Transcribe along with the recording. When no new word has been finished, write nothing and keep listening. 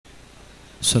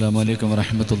السلام عليكم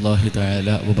ورحمة الله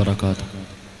تعالى وبركاته.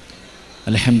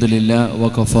 الحمد لله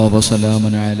وكفى وسلام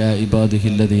على عباده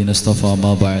الذين اصطفى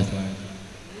ما بعد.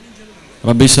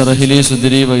 ربي اشرح لي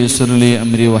صدري ويسر لي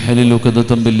أمري واحلل عقدة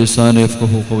من لساني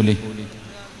يفقهوا قولي.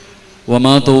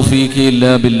 وما توفيقي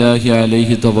إلا بالله عليه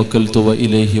توكلت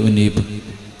وإليه أنيب.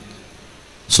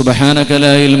 سبحانك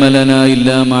لا علم لنا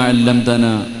إلا ما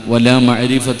علمتنا ولا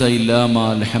معرفة إلا ما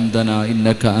علمتنا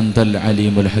إنك أنت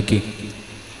العليم الحكيم.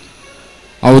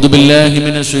 أعوذ بالله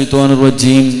من الشيطان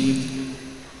الرجيم.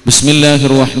 بسم الله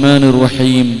الرحمن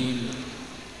الرحيم.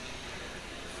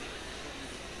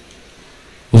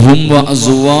 هم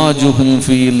وأزواجهم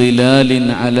في ظلال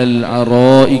على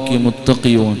الأرائك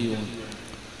متكئون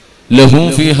لهم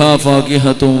فيها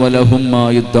فاكهة ولهم ما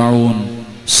يدعون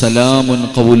سلام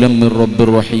قولا من رب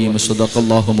الرحيم. صدق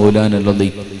الله مولانا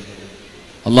العظيم.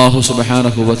 അല്ലാഹു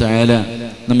സുബ്ഹാനഹു വ തആല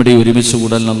നമ്മുടെ ഒരുമിച്ച്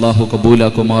കൂടൽ അല്ലാഹു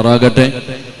കബൂലാക്കുമാറാകട്ടെ.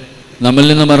 നമ്മിൽ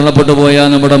നിന്ന് മരണപ്പെട്ടു പോയ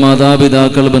നമ്മുടെ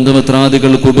മാതാപിതാക്കൾ,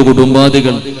 ബന്ധുമിത്രാദികൾ,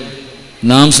 കുടുംബാദികൾ,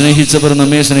 നാം സ്നേഹിച്ചവർ,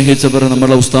 നമ്മെ സ്നേഹിച്ചവർ,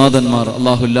 നമ്മുടെ ഉസ്താദന്മാർ,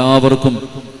 അല്ലാഹു എല്ലാവർക്കും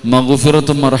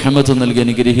മഗ്ഫിറത്തും മർഹമത്തും നൽകി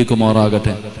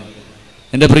അനുഗ്രഹിക്കുമാറാകട്ടെ.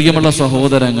 എൻ്റെ പ്രിയമുള്ള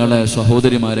സഹോദരങ്ങളെ,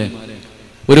 സഹോദരിമാരെ,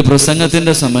 ഒരു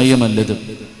പ്രസംഗത്തിൻ്റെ സമയമല്ലത്.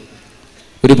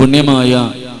 ഒരു പുണ്യമായ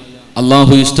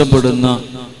അല്ലാഹു ഇഷ്ടപ്പെടുന്ന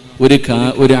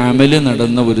ഒരു അമല്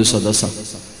നടന്ന ഒരു സദസ്സ.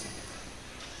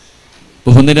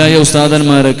 ബഹുനിരായ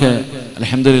ഉസ്താദന്മാരൊക്കെ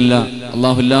അൽഹംദുലില്ലാ,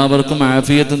 അല്ലാഹു എല്ലാവർക്കും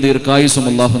ആഫിയത്തും ദീർഘായുസ്സും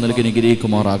അല്ലാഹു നൽകി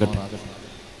അനുഗ്രഹിക്കുമാറാകട്ടെ.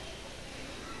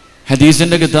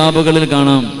 ഹദീസിന്റെ കിതാബുകളിൽ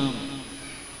കാണാം,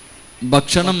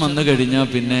 ഭക്ഷണം വന്നു കഴിഞ്ഞാൽ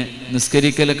പിന്നെ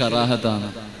നിസ്കരിക്കൽ കറാഹത്താണ്.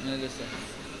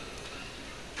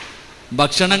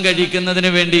 ഭക്ഷണം കഴിക്കുന്നതിന്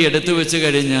വേണ്ടി എടുത്തു വെച്ച്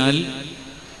കഴിഞ്ഞാൽ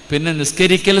പിന്നെ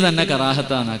നിസ്കരിക്കൽ തന്നെ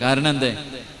കറാഹത്താണ്. കാരണം എന്തേ?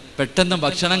 പെട്ടെന്ന്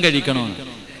ഭക്ഷണം കഴിക്കണോ,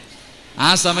 ആ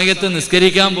സമയത്ത്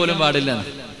നിസ്കരിക്കാൻ പോലും പാടില്ല.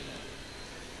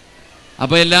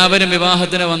 അപ്പൊ എല്ലാവരും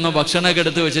വിവാഹത്തിന് വന്നു, ഭക്ഷണമൊക്കെ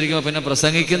എടുത്ത് വെച്ചിരിക്കുമ്പോൾ പിന്നെ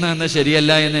പ്രസംഗിക്കുന്നതെന്ന്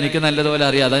ശരിയല്ല എന്ന് എനിക്ക് നല്ലതുപോലെ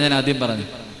അറിയാം. അതാ ഞാൻ ആദ്യം പറഞ്ഞു.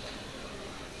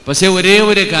 പക്ഷെ ഒരേ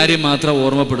ഒരു കാര്യം മാത്രം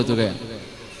ഓർമ്മപ്പെടുത്തുകയാണ്.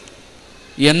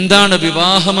 എന്താണ്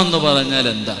വിവാഹമെന്ന് പറഞ്ഞാൽ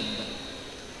എന്താ?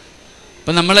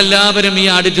 ഇപ്പൊ നമ്മളെല്ലാവരും ഈ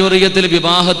ഓഡിറ്റോറിയത്തിൽ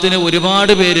വിവാഹത്തിന്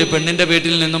ഒരുപാട് പേര്, പെണ്ണിന്റെ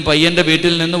വീട്ടിൽ നിന്നും പയ്യന്റെ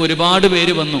വീട്ടിൽ നിന്നും ഒരുപാട്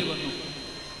പേര് വന്നു.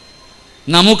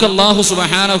 നമുക്ക് അല്ലാഹു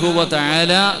സുബ്ഹാനഹു വ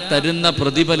തആല തരുന്ന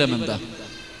പ്രതിഫലം എന്താ?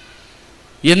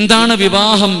 എന്താണ്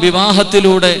വിവാഹം?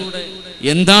 വിവാഹത്തിലൂടെ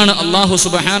എന്താണ് അല്ലാഹു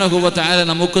സുബ്ഹാനഹു വ തആല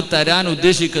നമുക്ക് തരാൻ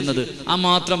ഉദ്ദേശിക്കുന്നത്? ആ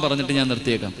മാത്രം പറഞ്ഞിട്ട് ഞാൻ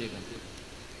നിർത്തിയേക്കാം.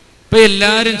 ഇപ്പൊ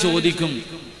എല്ലാരും ചോദിക്കും,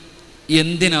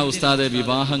 എന്തിനാ ഉസ്താദെ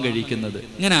വിവാഹം കഴിക്കുന്നത്?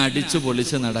 ഇങ്ങനെ അടിച്ചു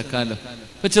പൊളിച്ച് നടക്കാലോ.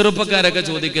 ഇപ്പൊ ചെറുപ്പക്കാരൊക്കെ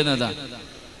ചോദിക്കുന്നതാ,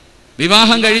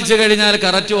 വിവാഹം കഴിച്ചു കഴിഞ്ഞാൽ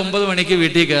കറക്റ്റ് 9 മണിക്ക്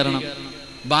വീട്ടിൽ കയറണം.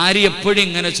 ഭാര്യ എപ്പോഴും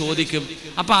ഇങ്ങനെ ചോദിക്കും.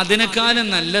 അപ്പൊ അതിനേക്കാളും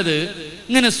നല്ലത്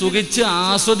ഇങ്ങനെ സുഖിച്ച്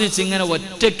ആസ്വദിച്ച് ഇങ്ങനെ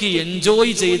ഒറ്റയ്ക്ക്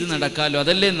എൻജോയ് ചെയ്ത് നടക്കാലോ,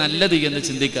 അതല്ലേ നല്ലത് എന്ന്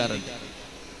ചിന്തിക്കാറുണ്ട്.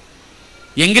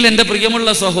 എങ്കിൽ എൻ്റെ പ്രിയമുള്ള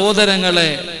സഹോദരങ്ങളെ,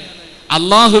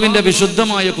 അള്ളാഹുവിന്റെ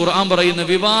വിശുദ്ധമായ ഖുർആൻ പറയുന്നു,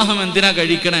 വിവാഹം എന്തിനാ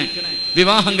കഴിക്കണേ?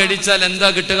 വിവാഹം കഴിച്ചാൽ എന്താ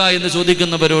കിട്ടുക എന്ന്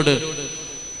ചോദിക്കുന്നവരോട്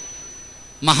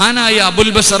മഹാനായ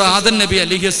അബുൽ ബശർ ആദം നബി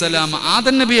അലിഹിസ്സലാം,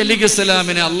 ആദം നബി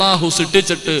അലിഹിസ്സലാമിനെ അള്ളാഹു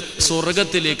സൃഷ്ടിച്ചിട്ട്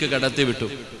സ്വർഗത്തിലേക്ക് കടത്തിവിട്ടു.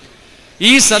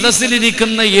 ഈ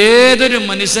സദസ്സിലിരിക്കുന്ന ഏതൊരു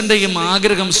മനുഷ്യന്റെയും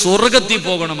ആഗ്രഹം സ്വർഗത്തിൽ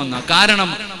പോകണമെന്ന. കാരണം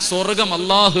സ്വർഗം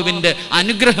അള്ളാഹുവിന്റെ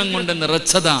അനുഗ്രഹം കൊണ്ട്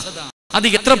നിറച്ചതാ. അത്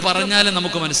എത്ര പറഞ്ഞാലും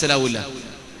നമുക്ക് മനസ്സിലാവില്ല.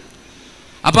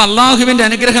 അപ്പൊ അള്ളാഹുവിന്റെ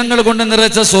അനുഗ്രഹങ്ങൾ കൊണ്ട്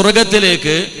നിറച്ച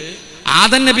സ്വർഗത്തിലേക്ക്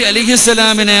ആദം നബി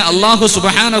അലിഹിസ്സലാമിനെ അള്ളാഹു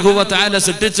സുബ്ഹാനഹു വ തആല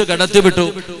സൃഷ്ടിച്ച് കടത്തിവിട്ടു.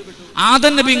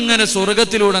 ആദം നബി ഇങ്ങനെ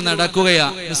സ്വർഗത്തിലൂടെ നടക്കുകയാ.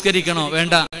 നിസ്കരിക്കണോ?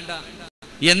 വേണ്ട.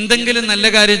 എന്തെങ്കിലും നല്ല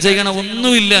കാര്യം ചെയ്യണോ?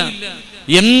 ഒന്നുമില്ല.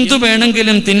 എന്തു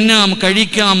വേണമെങ്കിലും തിന്നാം,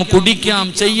 കഴിക്കാം, കുടിക്കാം,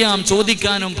 ചെയ്യാം,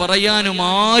 ചോദിക്കാനും പറയാനും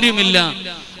ആരുമില്ല.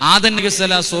 ആദം നബി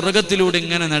അലൈഹിസ്സലാം സ്വർഗത്തിലൂടെ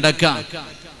ഇങ്ങനെ നടക്കാം.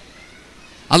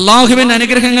 അള്ളാഹുവിന്റെ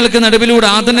അനുഗ്രഹങ്ങൾക്ക് നടുവിലൂടെ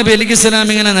ആദം നബി അലൈഹിസ്സലാം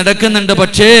ഇങ്ങനെ നടക്കുന്നുണ്ട്.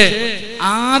 പക്ഷേ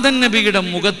ആദം നബിയുടെ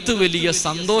മുഖത്ത് വലിയ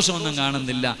സന്തോഷമൊന്നും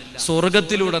കാണുന്നില്ല,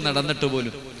 സ്വർഗത്തിലൂടെ നടന്നിട്ട്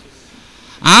പോലും.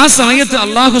 ആ സമയത്ത്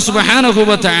അല്ലാഹു സുബ്ഹാനഹു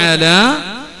വ തആല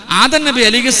ആദം നബി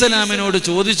അലൈഹിസ്സലാമിനോട്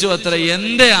ചോദിച്ചു അത്ര,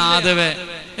 എന്റെ ആദവേ,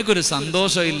 നിനക്കൊരു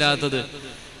സന്തോഷം ഇല്ലാത്തത്?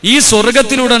 ഈ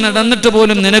സ്വർഗത്തിലൂടെ നടന്നിട്ട്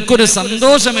പോലും നിനക്കൊരു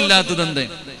സന്തോഷമില്ലാത്തത് എന്തേ?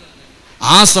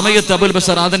 ആ സമയത്ത് അബുൽ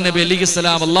ബശർ ആദം നബി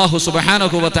അലൈഹിസ്സലാം അല്ലാഹു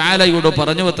സുബ്ഹാനഹു വ തആലയോട്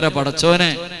പറഞ്ഞു അത്ര,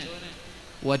 പടച്ചോനെ,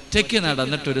 ഒറ്റയ്ക്ക്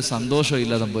നടന്നിട്ടൊരു സന്തോഷം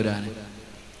ഇല്ല തമ്പുരാനെ.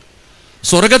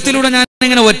 സ്വർഗത്തിലൂടെ ഞാൻ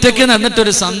ഇങ്ങനെ ഒറ്റയ്ക്ക്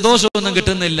നടന്നിട്ടൊരു സന്തോഷമൊന്നും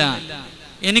കിട്ടുന്നില്ല.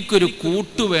 എനിക്കൊരു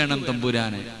കൂട്ടു വേണം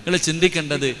തമ്പുരാനെ. നിങ്ങൾ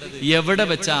ചിന്തിക്കേണ്ടത്, എവിടെ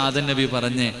വെച്ച ആദം നബി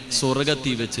പറഞ്ഞേ?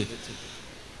 സ്വർഗത്തിൽ വെച്ച്.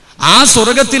 ആ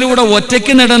സ്വർഗത്തിലൂടെ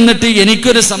ഒറ്റയ്ക്ക് നടന്നിട്ട്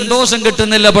എനിക്കൊരു സന്തോഷം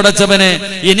കിട്ടുന്നില്ല പടച്ചവനെ,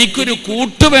 എനിക്കൊരു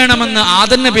കൂട്ടു വേണമെന്ന്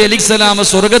ആദം നബി അലൈഹിസ്സലാം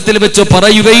സ്വർഗത്തിൽ വെച്ച്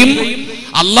പറയുകയും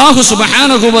അല്ലാഹു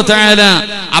സുബ്ഹാനഹു വ തആല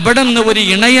അവിടെ നിന്ന് ഒരു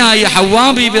ഇണയായി ഹവ്വാ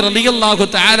ബീബി റളിയല്ലാഹു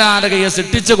തആല അൻഹയെ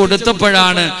സൃഷ്ടിച്ചു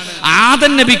കൊടുത്തപ്പോഴാണ്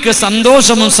ആദം നബിക്ക്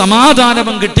സന്തോഷവും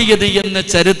സമാധാനവും കിട്ടിയത് എന്ന്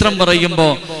ചരിത്രം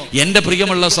പറയുമ്പോൾ എന്റെ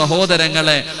പ്രിയമുള്ള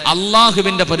സഹോദരങ്ങളെ,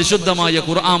 അള്ളാഹുവിന്റെ പരിശുദ്ധമായ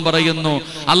ഖുർആൻ പറയുന്നു,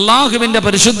 അള്ളാഹുവിന്റെ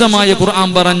പരിശുദ്ധമായ ഖുർആൻ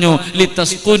പറഞ്ഞു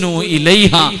ലിതസ്കുനു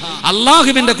ഇലൈഹ.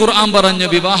 അള്ളാഹുവിന്റെ ഖുർആൻ പറഞ്ഞു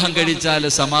വിവാഹം കഴിച്ചാൽ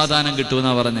സമാധാനം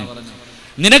കിട്ടുമെന്നാ പറഞ്ഞേ.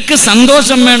 നിനക്ക്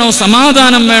സന്തോഷം വേണോ,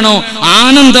 സമാധാനം വേണോ,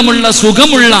 ആനന്ദമുള്ള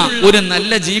സുഖമുള്ള ഒരു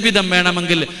നല്ല ജീവിതം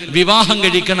വേണമെങ്കിൽ വിവാഹം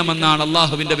കഴിക്കണമെന്നാണ്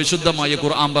അള്ളാഹുവിന്റെ വിശുദ്ധമായ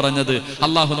ഖുർആൻ പറഞ്ഞത്.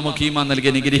 അള്ളാഹു നമുക്ക് ഈമാൻ നൽകി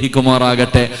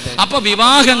അനുഗ്രഹിക്കുമാറാകട്ടെ. അപ്പൊ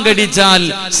വിവാഹം കഴിച്ചാൽ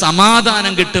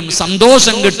സമാധാനം കിട്ടും,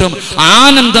 സന്തോഷം കിട്ടും,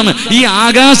 ആനന്ദം. ഈ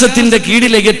ആകാശത്തിന്റെ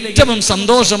കീഴിലെ ഏറ്റവും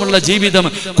സന്തോഷമുള്ള ജീവിതം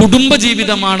കുടുംബ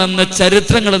ജീവിതമാണെന്ന്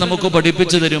ചരിത്രങ്ങൾ നമുക്ക്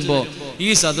പഠിപ്പിച്ചു തരുമ്പോ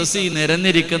ഈ സദസ്സിൽ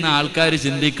നിരന്നിരിക്കുന്ന ആൾക്കാർ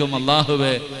ചിന്തിക്കും,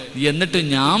 അല്ലാഹുവേ, എന്നിട്ട്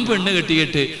ഞാൻ പെണ്ണ്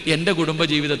കെട്ടിയിട്ട് എൻ്റെ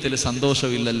കുടുംബജീവിതത്തിൽ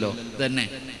സന്തോഷമില്ലല്ലോ. തന്നെ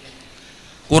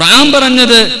ഖുർആൻ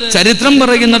പറഞ്ഞത്, ചരിത്രം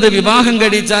പറയുന്നത് വിവാഹം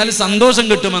കഴിച്ചാൽ സന്തോഷം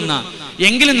കിട്ടുമെന്ന.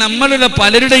 എങ്കിലും നമ്മളുടെ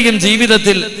പലരുടെയും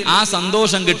ജീവിതത്തിൽ ആ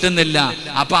സന്തോഷം കിട്ടുന്നില്ല.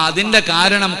 അപ്പൊ അതിന്റെ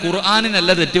കാരണം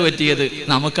ഖുർആനിനല്ല തെറ്റുപറ്റിയത്,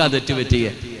 നമുക്കാ തെറ്റുപറ്റിയ.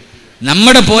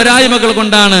 നമ്മുടെ പോരായ്മകൾ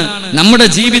കൊണ്ടാണ്, നമ്മുടെ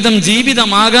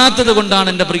ജീവിതമാകാത്തത് കൊണ്ടാണ്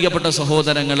എൻ്റെ പ്രിയപ്പെട്ട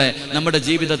സഹോദരങ്ങളെ നമ്മുടെ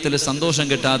ജീവിതത്തിൽ സന്തോഷം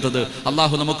കിട്ടാത്തത്.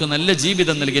 അള്ളാഹു നമുക്ക് നല്ല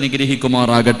ജീവിതം നൽകി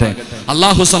അനുഗ്രഹിക്കുമാറാകട്ടെ.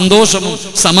 അള്ളാഹു സന്തോഷവും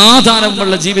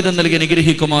സമാധാനവുമുള്ള ജീവിതം നൽകി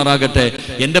അനുഗ്രഹിക്കുമാറാകട്ടെ.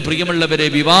 എൻ്റെ പ്രിയമുള്ളവരെ,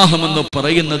 വിവാഹമെന്ന്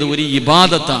പറയുന്നത് ഒരു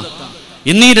ഇബാദത്താണ്.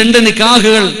 ഇന്നീ രണ്ട്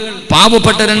നിക്കാഹുകൾ,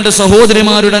 പാവപ്പെട്ട രണ്ട്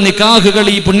സഹോദരിമാരുടെ നിക്കാഹുകൾ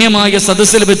ഈ പുണ്യമായ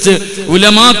സദസ്സിൽ വെച്ച്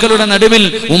ഉലമാക്കളുടെ നടുവിൽ,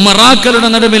 ഉമറാക്കളുടെ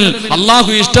നടുവിൽ,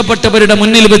 അള്ളാഹു ഇഷ്ടപ്പെട്ടവരുടെ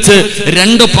മുന്നിൽ വെച്ച്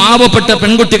രണ്ട് പാവപ്പെട്ട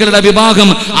പെൺകുട്ടികളുടെ വിവാഹം,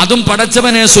 അതും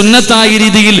പടച്ചവനെ സുന്നത്തായ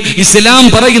രീതിയിൽ, ഇസ്ലാം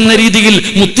പറയുന്ന രീതിയിൽ,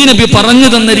 മുത്തുനബി പറഞ്ഞു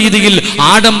തന്ന രീതിയിൽ,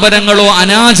 ആഡംബരങ്ങളോ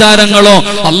അനാചാരങ്ങളോ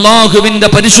അള്ളാഹുവിന്റെ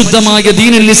പരിശുദ്ധമായ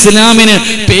ദീനുൽ ഇസ്ലാമിന്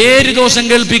പേരുദോഷം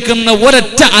കേൾപ്പിക്കുന്ന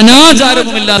ഒരൊറ്റ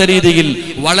അനാചാരവുമില്ലാത്ത രീതിയിൽ,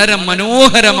 വളരെ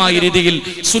മനോഹരമായ രീതിയിൽ,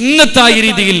 സുന്നത്തായ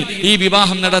രീതിയിൽ ഈ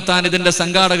വിവാഹം നടത്താൻ ഇതിന്റെ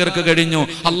സംഘാടകർക്ക് കഴിഞ്ഞു.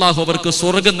 അള്ളാഹു അവർക്ക്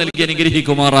സ്വർഗം നൽകി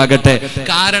അനുഗ്രഹിക്കുമാറാകട്ടെ.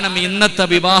 കാരണം ഇന്നത്തെ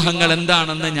വിവാഹങ്ങൾ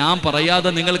എന്താണെന്ന് ഞാൻ പറയാതെ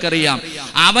നിങ്ങൾക്കറിയാം.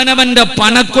 അവനവന്റെ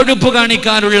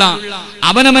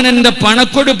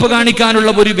പണക്കൊഴുപ്പ് കാണിക്കാനുള്ള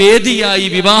ഒരു വേദിയായി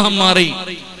വിവാഹം മാറി.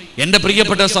 എന്റെ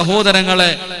പ്രിയപ്പെട്ട സഹോദരങ്ങളെ,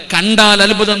 കണ്ടാൽ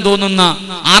അത്ഭുതം തോന്നുന്ന,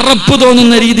 അറപ്പ്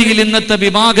തോന്നുന്ന രീതിയിൽ ഇന്നത്തെ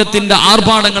വിവാഹത്തിന്റെ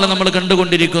ആർഭാടങ്ങൾ നമ്മൾ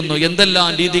കണ്ടുകൊണ്ടിരിക്കുന്നു. എന്തെല്ലാം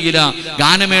രീതിയിലാ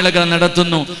ഗാനമേളകൾ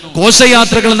നടത്തുന്നു,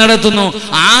 ഘോഷയാത്രകൾ നടത്തുന്നു,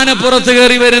 ആന പുറത്ത്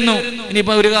കയറി വരുന്നു.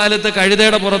 ഇനിയിപ്പോ ഒരു കാലത്ത്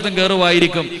കഴുതയുടെ പുറത്തും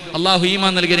കയറുമായിരിക്കും. അള്ളാഹു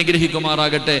ഈമാൻ നൽകി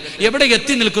അനുഗ്രഹിക്കുമാറാകട്ടെ. എവിടെ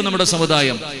എത്തി നിൽക്കും നമ്മുടെ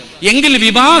സമുദായം? എങ്കിൽ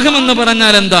വിവാഹം എന്ന്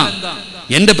പറഞ്ഞാൽ എന്താ?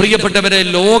 എന്റെ പ്രിയപ്പെട്ടവരെ,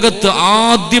 ലോകത്ത്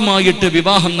ആദ്യമായിട്ട്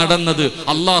വിവാഹം നടന്നത്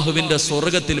അള്ളാഹുവിന്റെ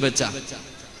സ്വർഗത്തിൽ വെച്ച.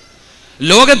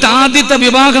 ലോകത്ത് ആദ്യത്തെ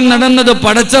വിവാഹം നടന്നത്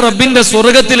പടച്ച റബ്ബിന്റെ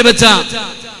സ്വർഗത്തിൽ വെച്ച.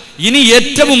 ഇനി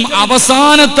ഏറ്റവും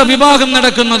അവസാനത്തെ വിവാഹം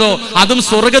നടക്കുന്നതോ അതും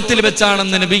സ്വർഗത്തിൽ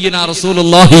വെച്ചാണെന്ന് നബിയിനാ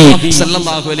റസൂലുള്ളാഹി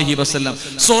സ്വല്ലല്ലാഹു അലൈഹി വസല്ലം.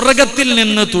 സ്വർഗത്തിൽ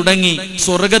നിന്ന് തുടങ്ങി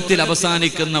സ്വർഗത്തിൽ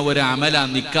അവസാനിക്കുന്ന ഒരു അമല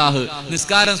നിക്കാഹ്.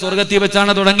 നിസ്കാരം സ്വർഗത്തിൽ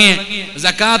വെച്ചാണ് തുടങ്ങിയേ,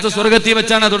 സക്കാത്ത് സ്വർഗത്തിൽ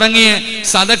വെച്ചാണ് തുടങ്ങിയേ,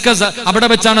 സദക്ക അവിടെ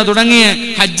വെച്ചാണ് തുടങ്ങിയേ,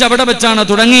 ഹജ്ജ് അവിടെ വെച്ചാണ്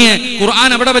തുടങ്ങിയേ, ഖുർആൻ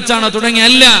അവിടെ വെച്ചാണ് തുടങ്ങിയ.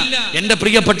 അല്ല എന്റെ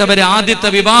പ്രിയപ്പെട്ടവരെ,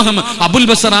 ആദ്യത്തെ വിവാഹം അബുൽ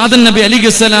ബസർ ആദം നബി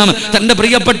അലൈഹിസ്സലാം തന്റെ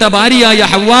പ്രിയപ്പെട്ട ഭാര്യയായ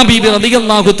ഹവ്വാ ബീബി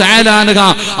റളിയല്ലാഹു തആല അൻഹ,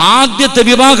 ആദ്യത്തെ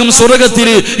വിവാഹം സ്വർഗത്തിൽ.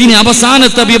 ഇനി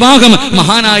അവസാനത്തെ വിവാഹം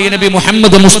മഹാനായ നബി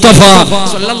മുഹമ്മദ് മുസ്തഫ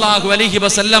സല്ലല്ലാഹു അലൈഹി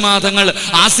വസല്ലമ തങ്ങൾ,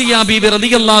 ആസിയ ബീബി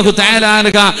റളിയല്ലാഹു തആല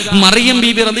അൻഹ, മറിയം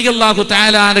ബീബി റളിയല്ലാഹു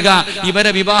തആല അൻഹ,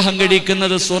 ഇവരെ വിവാഹം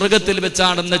കഴിക്കുന്നത് സ്വർഗത്തിൽ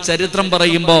വെച്ചാണെന്ന് ചരിത്രം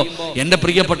പറയുമ്പോൾ എന്റെ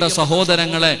പ്രിയപ്പെട്ട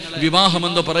സഹോദരങ്ങളെ, വിവാഹം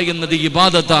എന്ന് പറയുന്നത്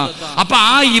ഇബാദത്താ. അപ്പൊ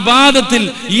ആ ഇബാദത്തിൽ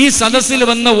ഈ സദസ്സിൽ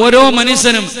വന്ന ഓരോ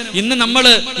മനുഷ്യനും ഇന്ന് നമ്മൾ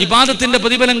ഇബാദത്തിന്റെ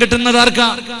പ്രതിഫലം കിട്ടുന്നത് ആർക്കാ?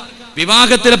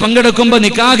 വിവാഹത്തിൽ പങ്കെടുക്കുമ്പോ,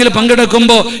 നിക്കാഹിൽ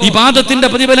പങ്കെടുക്കുമ്പോ ഇബാദത്തിന്റെ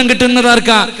പ്രതിഫലം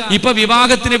കിട്ടുന്നതാർക്കാ? ഇപ്പൊ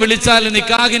വിവാഹത്തിന് വിളിച്ചാൽ,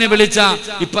 നിക്കാഹിന് വിളിച്ചാ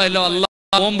ഇപ്പൊ അല്ലോ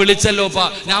അല്ലാഹ് ഓൻ വിളിച്ചല്ലോപ്പാ,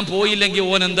 ഞാൻ പോയില്ലെങ്കിൽ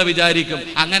ഓൻ എന്താ വിചാരിക്കും?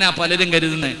 അങ്ങനെ പലരും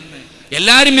കരുതുന്നേ.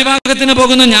 എല്ലാരും വിവാഹത്തിന്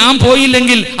പോകുന്നു, ഞാൻ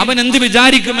പോയില്ലെങ്കിൽ അവൻ എന്ത്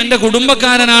വിചാരിക്കും? എന്റെ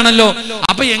കുടുംബക്കാരനാണല്ലോ.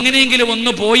 അപ്പൊ എങ്ങനെയെങ്കിലും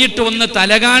ഒന്ന് പോയിട്ട് ഒന്ന്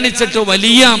തലകാണിച്ചിട്ട്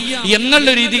വലിയ എന്നുള്ള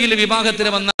രീതിയിൽ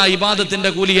വിവാഹത്തിന് വന്ന ഇബാദത്തിന്റെ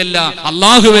കൂലിയല്ല.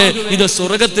 അല്ലാഹുവേ, ഇത്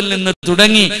സ്വർഗത്തിൽ നിന്ന്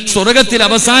തുടങ്ങി സ്വർഗത്തിൽ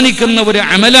അവസാനിക്കുന്ന ഒരു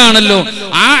അമലാണല്ലോ.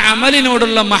 ആ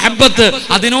അമലിനോടുള്ള മഹബത്ത്,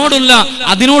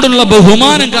 അതിനോടുള്ള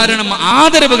ബഹുമാനം കാരണം,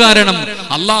 ആദരവ് കാരണം,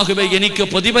 അല്ലാഹുവേ എനിക്ക്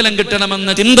പ്രതിഫലം കിട്ടണമെന്ന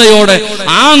ചിന്തയോടെ,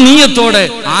 ആ നിയത്തോടെ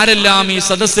ആരെല്ലാം ഈ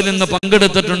സദസ്സിൽ നിന്ന്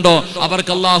പങ്കെടുത്തിട്ടുണ്ടോ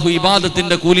അവർക്ക് അല്ലാഹു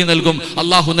ഇബാദത്തിന്റെ കൂലി നൽകും.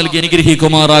 അല്ലാഹു നൽകി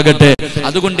അനുഗ്രഹിക്കുമാറാകട്ടെ.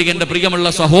 അതുകൊണ്ട് എന്റെ പ്രിയമുള്ള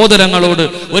പ്രിയമുള്ള സഹോദരങ്ങളോട്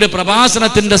ഒരു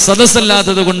പ്രഭാഷണത്തിന്റെ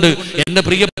സദസ്സല്ലാത്തത് കൊണ്ട് എന്റെ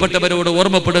പ്രിയപ്പെട്ടവരോട്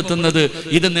ഓർമ്മപ്പെടുത്തുന്നത്,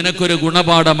 ഇത് നിനക്കൊരു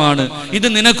ഗുണപാഠമാണ്, ഇത്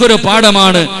നിനക്കൊരു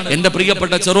പാഠമാണ്. എന്റെ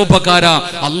പ്രിയപ്പെട്ട ചെറുപ്പക്കാരാ,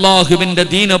 അള്ളാഹുവിന്റെ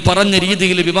ദീന് പറഞ്ഞ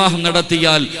രീതിയിൽ വിവാഹം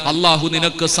നടത്തിയാൽ അള്ളാഹു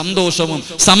നിനക്ക് സന്തോഷവും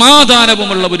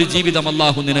സമാധാനവുമുള്ള ഒരു ജീവിതം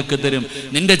അള്ളാഹു നിനക്ക് തരും.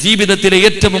 നിന്റെ ജീവിതത്തിലെ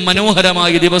ഏറ്റവും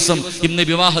മനോഹരമായ ദിവസം ഇന്ന്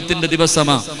വിവാഹത്തിന്റെ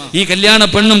ദിവസമാ. ഈ കല്യാണ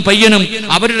പെണ്ണും പയ്യനും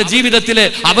അവരുടെ ജീവിതത്തിലെ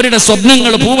അവരുടെ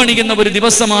സ്വപ്നങ്ങൾ പൂവണിയുന്ന ഒരു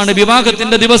ദിവസമാണ്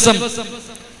വിവാഹത്തിന്റെ ദിവസം.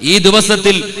 ഈ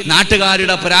ദിവസത്തിൽ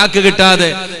നാട്ടുകാരുടെ പ്രാക്ക് കിട്ടാതെ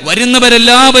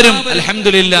വരുന്നവരെല്ലാവരും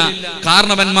അൽഹംദുലില്ലാ,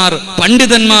 കാരണവന്മാർ,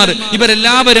 പണ്ഡിതന്മാർ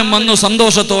ഇവരെല്ലാവരും വന്നു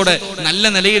സന്തോഷത്തോടെ നല്ല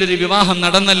നിലയിലൊരു വിവാഹം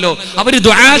നടന്നല്ലോ. അവർ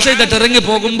ദുആ ചെയ്തിട്ട് ഇറങ്ങി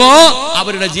പോകുമ്പോ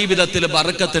അവരുടെ ജീവിതത്തിൽ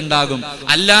ബർക്കത്തുണ്ടാകും.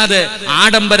 അല്ലാതെ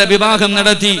ആഡംബര വിവാഹം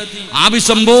നടത്തി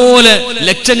ആവശ്യം പോലെ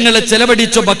ലക്ഷങ്ങൾ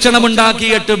ചെലവഴിച്ചു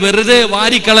ഭക്ഷണമുണ്ടാക്കിയിട്ട് വെറുതെ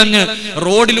വാരിക്കളഞ്ഞ്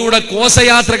റോഡിലൂടെ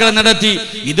കോശയാത്രകൾ നടത്തി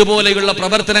ഇതുപോലെയുള്ള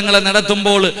പ്രവർത്തനങ്ങൾ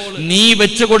നടത്തുമ്പോൾ നീ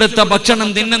വെച്ചുകൊടുത്ത ഭക്ഷണം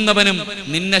തിന്നുന്നവനും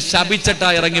നിന്നെ ശപിച്ചിട്ടാ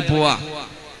ഇറങ്ങിപ്പോവാ,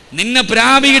 നിന്നെ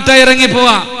പ്രാപിയിട്ടാ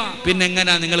ഇറങ്ങിപ്പോവാ. പിന്നെ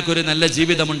എങ്ങനെയാ നിങ്ങൾക്കൊരു നല്ല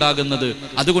ജീവിതം ഉണ്ടാകുന്നത്?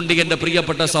 അതുകൊണ്ട് എന്റെ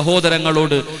പ്രിയപ്പെട്ട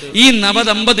സഹോദരങ്ങളോട്, ഈ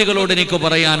നവദമ്പതികളോട് എനിക്ക്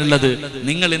പറയാനുള്ളത്,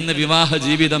 നിങ്ങൾ ഇന്ന് വിവാഹ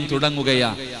ജീവിതം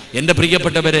തുടങ്ങുകയാ. എന്റെ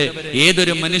പ്രിയപ്പെട്ടവരെ,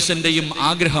 ഏതൊരു മനുഷ്യന്റെയും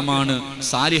ആഗ്രഹമാണ്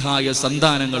സാലിഹായ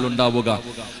സന്താനങ്ങൾ ഉണ്ടാവുക,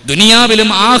 ദുനിയാവിലും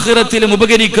ആഖിറത്തിലും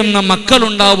ഉപകരിക്കുന്ന മക്കൾ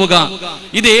ഉണ്ടാവുക.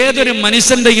 ഇത് ഏതൊരു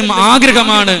മനുഷ്യന്റെയും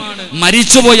ആഗ്രഹമാണ്.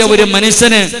 മരിച്ചുപോയ ഒരു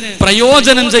മനുഷ്യന്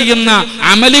പ്രയോജനം ചെയ്യുന്ന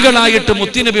അമലുകളായിട്ട്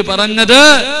മുത്തുനബി പറഞ്ഞത്,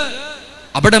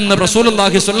 അവിടുന്ന്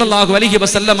റസൂലുള്ളാഹി സ്വല്ലല്ലാഹു അലൈഹി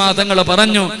വസല്ലമ തങ്ങൾ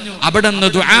പറഞ്ഞു, അവിടുന്ന്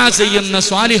ദുആ ചെയ്യുന്ന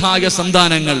സ്വാലിഹായ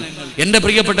സന്താനങ്ങൾ. എന്റെ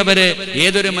പ്രിയപ്പെട്ടവരെ,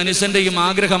 ഏതൊരു മനുഷ്യന്റെയും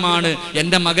ആഗ്രഹമാണ്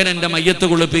എന്റെ മകൻ എന്റെ മയ്യത്ത്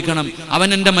കുളിപ്പിക്കണം, അവൻ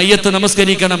എന്റെ മയ്യത്ത്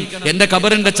നമസ്കരിക്കണം, എന്റെ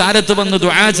ഖബറിന്റെ ചാരത്ത് വന്ന്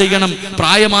ദുആ ചെയ്യണം,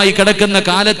 പ്രായമായി കിടക്കുന്ന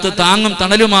കാലത്ത് താങ്ങും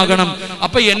തണലുമാകണം,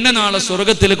 അപ്പൊ എന്നെ നാളെ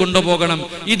സ്വർഗത്തിൽ കൊണ്ടുപോകണം.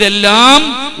 ഇതെല്ലാം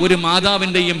ഒരു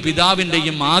മാതാവിന്റെയും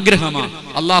പിതാവിന്റെയും ആഗ്രഹമാണ്.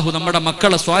 അള്ളാഹു നമ്മുടെ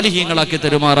മക്കളെ സ്വാലിഹീങ്ങളാക്കി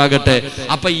തരുമാറാകട്ടെ.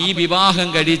 അപ്പൊ ഈ വിവാഹം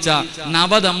കഴിച്ച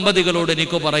നവദമ്പതികളോട്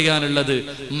എനിക്ക് പറയാനുള്ളത്,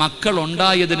 മക്കൾ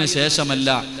ഉണ്ടായതിനു ശേഷമല്ല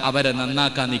അവരെ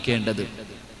നന്നാക്കാൻ നിൽക്കേണ്ടത്.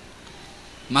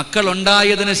 മക്കൾ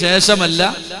ഉണ്ടായതിനു ശേഷമല്ല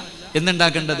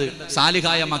എന്തുണ്ടാക്കേണ്ടത്,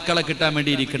 സാലിഹായ മക്കളെ കിട്ടാൻ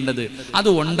വേണ്ടി ഇരിക്കേണ്ടത്. അത്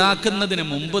ഉണ്ടാക്കുന്നതിന്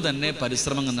മുമ്പ് തന്നെ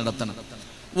പരിശ്രമങ്ങൾ നടത്തണം.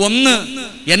 ഒന്ന്,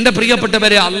 എന്റെ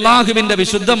പ്രിയപ്പെട്ടവരെ, അള്ളാഹുവിന്റെ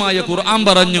വിശുദ്ധമായ ഖുർആൻ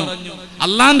പറഞ്ഞു.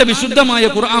 അള്ളാന്റെ വിശുദ്ധമായ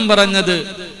ഖുർആൻ പറഞ്ഞത്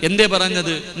എന്തേ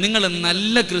പറഞ്ഞത്? നിങ്ങൾ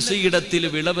നല്ല കൃഷിയിടത്തിൽ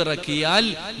വിളവിറക്കിയാൽ,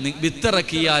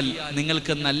 വിത്തിറക്കിയാൽ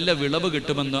നിങ്ങൾക്ക് നല്ല വിളവ്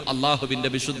കിട്ടുമെന്ന്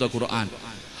അള്ളാഹുവിന്റെ വിശുദ്ധ ഖുർആൻ.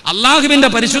 അള്ളാഹുവിന്റെ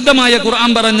പരിശുദ്ധമായ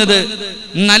ഖുർആൻ പറഞ്ഞത്,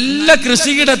 നല്ല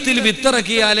കൃഷിയിടത്തിൽ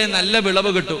വിത്തിറക്കിയാലേ നല്ല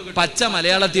വിളവ് കിട്ടും. പച്ച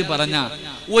മലയാളത്തിൽ പറഞ്ഞ,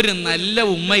 ഒരു നല്ല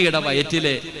ഉമ്മയുടെ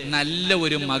വയറ്റിലെ നല്ല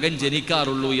ഒരു മകൻ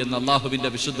ജനിക്കാറുള്ളൂ എന്ന് അള്ളാഹുവിന്റെ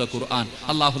വിശുദ്ധ ഖുർആൻ.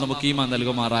 അള്ളാഹു നമുക്ക് ഈമാൻ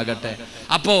നൽകുമാറാകട്ടെ.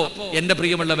 അപ്പോ എന്റെ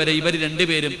പ്രിയമുള്ളവരെ, ഇവർ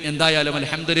രണ്ടുപേരും എന്തായാലും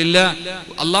അൽഹംദുലില്ലാ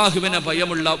അള്ളാഹുവിനെ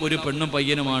ഭയമുള്ള ഒരു പെണ്ണും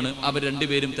പയ്യനുമാണ് അവർ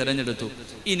രണ്ടുപേരും തെരഞ്ഞെടുത്തു.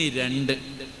 ഇനി രണ്ട്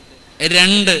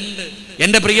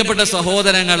എന്റെ പ്രിയപ്പെട്ട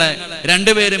സഹോദരങ്ങളെ,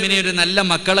 രണ്ടുപേരും ഇനി ഒരു നല്ല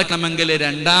മക്കളെ കമെങ്കിൽ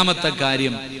രണ്ടാമത്തെ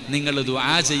കാര്യം, നിങ്ങൾ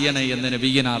ദുആ ചെയ്യണേ എന്ന്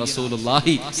നബിയുനാ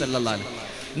റസൂലുള്ളാഹി സ്വല്ലല്ലാഹു അലൈഹി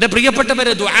വസല്ലം. എന്റെ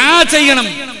പ്രിയപ്പെട്ടവരെ, ദുആ ചെയ്യണം,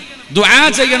 ദുആ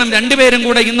ചെയ്യണം. രണ്ടുപേരും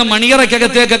കൂടെ ഇന്ന്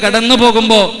മണിയറക്കകത്തേക്ക് കടന്നു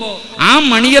പോകുമ്പോ ആ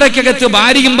മണിയറക്കകത്ത്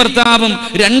ഭാര്യയും ഭർത്താവും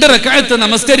 2 റക്അത്ത്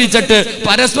നമസ്കരിച്ചിട്ട്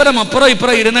പരസ്പരം അപ്പുറം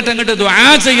ഇപ്പുറം ഇരുന്നിട്ട് അങ്ങോട്ട് ദുആ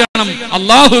ചെയ്യണം.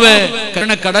 അല്ലാഹുവേ,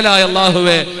 കരുണക്കടലായ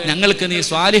അല്ലാഹുവേ, ഞങ്ങൾക്ക് നീ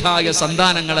സ്വാലിഹായ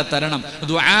സന്താനങ്ങളെ തരണം.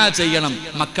 ദുആ ചെയ്യണം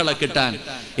മക്കളെ കിട്ടാൻ.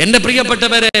 എന്റെ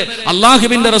പ്രിയപ്പെട്ടവരെ,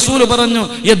 അള്ളാഹുവിന്റെ റസൂൽ പറഞ്ഞു,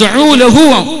 യദ്ഉ ലഹു,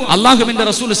 അള്ളാഹുവിന്റെ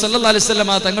റസൂൽ സല്ലല്ലാഹു അലൈഹി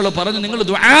വസല്ലം തങ്ങൾ പറഞ്ഞു, നിങ്ങൾ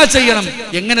ദുആ ചെയ്യണം.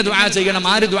 എങ്ങനെ ദുആ ചെയ്യണം?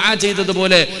 ആര് ദുആ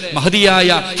ചെയ്തതുപോലെ മഹദിയായ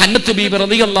ഹന്നത്ത് ബീബി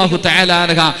റളിയല്ലാഹു തആല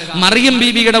അൻഹ, മറിയം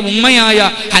ബീബിയുടെ ഉമ്മയായ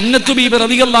ഹന്നത്ത് ബീബി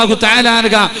റളിയല്ലാഹു തആല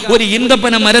അൻഹ ഒരു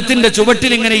ഈന്തപ്പന മരത്തിന്റെ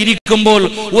ചുവട്ടിൽ ഇങ്ങനെ ഇരിക്കുമ്പോൾ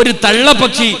ഒരു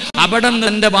തള്ളപ്പക്ഷി അവിടെ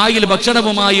തന്റെ വായിൽ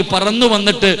ഭക്ഷണവുമായി പറന്നു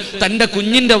വന്നിട്ട് തന്റെ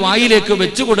കുഞ്ഞിന്റെ വായിലേക്ക്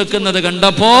വെച്ചു കൊടുക്കുന്നത്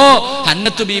കണ്ടപ്പോ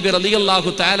ഹന്നത്ത് ബീബി റളിയല്ലാഹു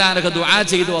തആല അൻഹ ദുആ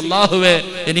ചെയ്തു, അല്ലാഹുവേ,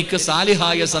 എനിക്ക്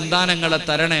സാലിഹായ സന്താനങ്ങളെ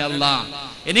തരണേ അല്ലാ,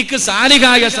 എനിക്ക്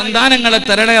സാലിഹായ സന്താനങ്ങളെ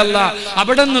തരണേ അല്ലാ.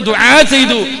 അവിടുന്ന് ദുആ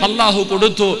ചെയ്തു, അല്ലാഹു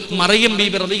കൊടുത്തു. മറിയം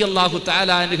ബീബി റളിയല്ലാഹു തആല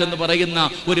അൻഹ എന്ന് പറയുന്ന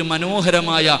ഒരു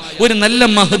മനോഹരമായ ഒരു നല്ല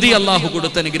മഹദി അല്ലാഹു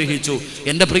കൊടുത്ത് അനുഗ്രഹിച്ചു.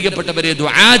 എന്റെ പ്രിയപ്പെട്ടവരെ,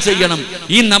 ദുആ ചെയ്യണം.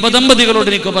 ഈ നവദമ്പതികളോട്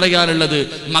എനിക്ക് പറയാനുള്ളത്,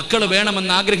 മക്കൾ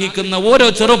വേണമെന്ന് ആഗ്രഹിക്കുന്ന ഓരോ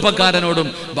ചെറുപ്പക്കാരനോടും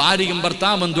ഭാര്യയും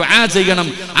ഭർത്താവും ദുആ ചെയ്യണം.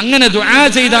 അങ്ങനെ ദുആ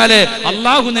ചെയ്താലേ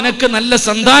അല്ലാഹു നിനക്ക് നല്ല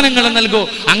സന്താനങ്ങൾ നൽകൂ.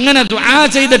 അങ്ങനെ ദുആ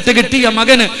ചെയ്തിട്ട് കിട്ടിയ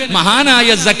മകന് മഹാനായ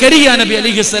സക്കരിയ നബി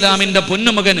അലൈഹിസ്സലാമിന്റെ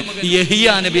പൊന്നുമകൻ യഹ്യ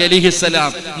നബി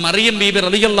അലൈഹിസ്സലാം. മറിയം ബീബി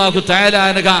റളിയല്ലാഹു തആല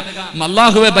അൻഹ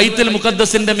അല്ലാഹുവേ ബൈത്തുൽ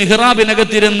മുഖദ്ദസിന്റെ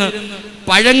മിഹ്റാബിനകത്തിരുന്ന്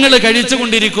പഴങ്ങൾ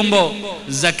കഴിച്ചുകൊണ്ടിരിക്കുമ്പോ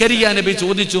സക്കരിയ നബി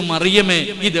ചോദിച്ചു, മറിയമേ,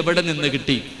 ഇതെവിടെ നിന്ന്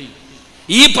കിട്ടി?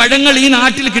 ഈ പഴങ്ങൾ ഈ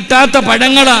നാട്ടിൽ കിട്ടാത്ത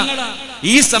പഴങ്ങളാ.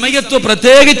 ഈ സമയത്ത്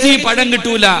പ്രത്യേകിച്ച് ഈ പഴം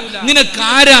കിട്ടൂല.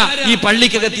 നിനക്കാരാ ഈ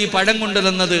പള്ളിക്കകത്ത് ഈ പഴം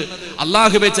കൊണ്ടുവന്നത്?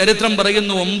 അള്ളാഹുവെ ചരിത്രം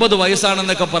പറയുന്നു 9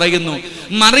 വയസ്സാണെന്നൊക്കെ പറയുന്നു.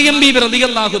 മറിയം ബീബി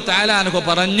റളിയല്ലാഹു തആല അൻഹ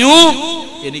പറഞ്ഞു,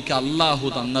 എനിക്ക് അള്ളാഹു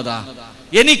തന്നതാ,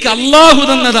 എനിക്ക് അള്ളാഹു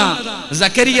തന്നതാ.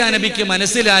 സക്കരിയ നബിക്ക്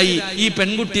മനസ്സിലായി ഈ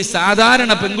പെൺകുട്ടി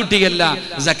സാധാരണ പെൺകുട്ടിയല്ല.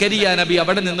 സക്കരിയ നബി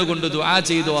അവിടെ നിന്നുകൊണ്ട് ദുആ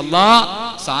ചെയ്തു, അല്ലാഹ്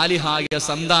സാലിഹായ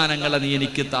സന്താനങ്ങളെ നീ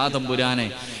എനിക്ക് താ തമ്പുരാനെ,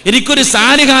 എനിക്കൊരു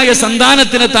സാലിഹായ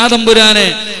സന്താനത്തിന് താ തമ്പുരാനെ.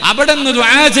 അവിടെ നിന്ന്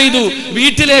ദുആ ചെയ്തു.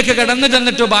 വീട്ടിലേക്ക് കടന്നു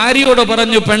ചെന്നിട്ട് ഭാര്യയോട്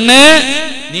പറഞ്ഞു, പെണ്ണേ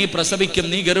നീ പ്രസവിക്കും,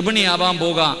 നീ ഗർഭിണിയാവാൻ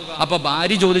പോകാ. അപ്പൊ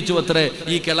ഭാര്യ ചോദിച്ചു, അത്രേ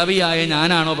ഈ കിളവിയായ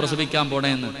ഞാനാണോ പ്രസവിക്കാൻ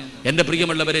പോണേന്ന്? എന്റെ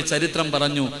പ്രിയമുള്ളവരെ, ചരിത്രം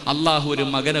പറഞ്ഞു അള്ളാഹു ഒരു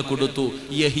മകനെ കൊടുത്തു,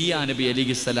 യഹിയ നബി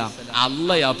അലൈഹിസ്സലാം.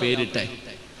 അള്ളയാ പേരിട്ടെ.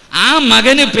 ആ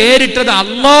മകന് പേരിട്ടത്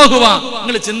അല്ലാഹുവാ.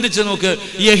 നിങ്ങൾ ചിന്തിച്ചു നോക്ക്,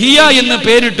 യഹിയ എന്ന്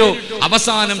പേരിട്ടു.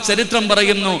 അവസാനം ചരിത്രം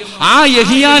പറയുന്നു, ആ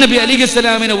യഹിയ നബി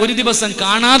അലൈഹിസ്സലാമിനെ ഒരു ദിവസം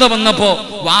കാണാതെ വന്നപ്പോ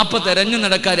വാപ്പ തെരഞ്ഞു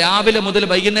നടക്കുക. രാവിലെ മുതൽ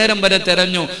വൈകുന്നേരം വരെ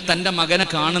തെരഞ്ഞു, തന്റെ മകനെ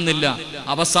കാണുന്നില്ല.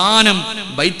 അവസാനം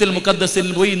ബൈത്തുൽ മുഖദ്ദസിൽ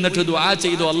പോയി എന്നിട്ട് ദുആ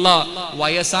ചെയ്തു, അല്ലാഹ്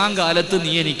വയസ്സാം കാലത്ത്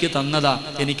നീ എനിക്ക് തന്നതാ,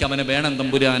 എനിക്ക് അവനെ വേണം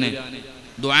തമ്പുരാനെ.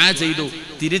 ദുആ ചെയ്തു.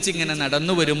 തിരിച്ചിങ്ങനെ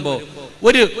നടന്നു വരുമ്പോ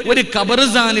ഒരു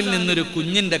ഖബർസ്ഥാനിൽ നിന്നൊരു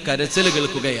കുഞ്ഞിന്റെ കരച്ചിൽ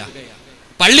കേൾക്കുകയാണ്.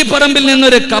 പള്ളിപ്പറമ്പിൽ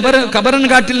നിന്നൊരു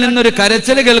ഖബറൻകാട്ടിൽ നിന്നൊരു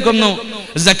കരച്ചിൽ കേൾക്കുന്നു.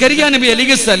 സക്കരിയ നബി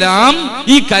അലൈഹിസ്സലാം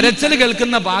ഈ കരച്ചിൽ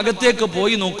കേൾക്കുന്ന ഭാഗത്തേക്ക്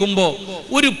പോയി നോക്കുമ്പോ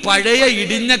ഒരു പഴയ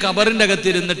ഇടിഞ്ഞ ഖബറിന്റെ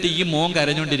അകത്തിരുന്നിട്ട് ഈ മോൻ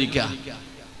കരഞ്ഞോണ്ടിരിക്കുക.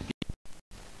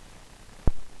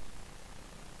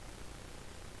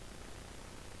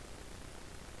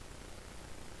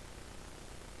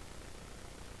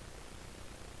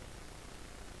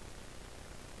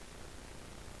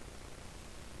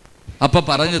 അപ്പൊ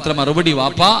പറഞ്ഞത്ര മറുപടി,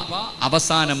 വാപ്പാ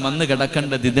അവസാനം വന്ന്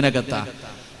കിടക്കേണ്ടത് ഇതിനകത്താ.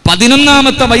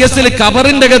 11ാമത്തെ വയസ്സിൽ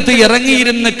ഖബറിന്റെ അകത്ത്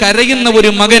ഇറങ്ങിയിരുന്ന് കരയുന്ന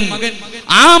ഒരു മകൻ,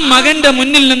 ആ മകന്റെ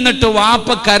മുന്നിൽ നിന്നിട്ട്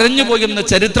വാപ്പ കരഞ്ഞുപോയെന്ന്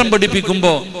ചരിത്രം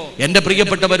പഠിപ്പിക്കുമ്പോ എന്റെ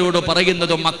പ്രിയപ്പെട്ടവരോട്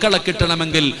പറയുന്നത്, മക്കളെ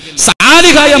കിട്ടണമെങ്കിൽ,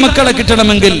 സാലിഹായ മക്കളെ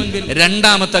കിട്ടണമെങ്കിൽ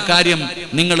രണ്ടാമത്തെ കാര്യം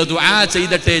നിങ്ങൾ ദുആ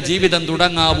ചെയ്തിട്ടേ ജീവിതം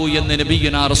തുടങ്ങാവൂ എന്ന്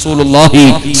നബിയുനാ റസൂലുള്ളാഹി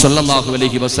സ്വല്ലല്ലാഹു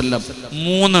അലൈഹി വസല്ലം.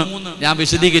 3 ഞാൻ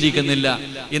വിശദീകരിക്കുന്നില്ല,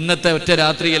 ഇന്നത്തെ ഒറ്റ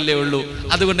രാത്രിയല്ലേ ഉള്ളൂ,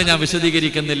 അതുകൊണ്ട് ഞാൻ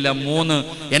വിശദീകരിക്കുന്നില്ല. 3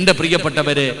 എന്റെ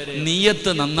പ്രിയപ്പെട്ടവരെ,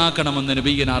 നിയ്യത്ത് നന്നാക്കണമെന്ന്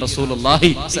നബിയുനാ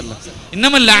റസൂലുള്ളാഹി സ്വല്ലല്ലാഹു അലൈഹി വസല്ലം.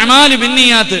 ഇന്നമൽ അഅമാലു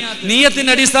ബിന്നിയാത്ത്,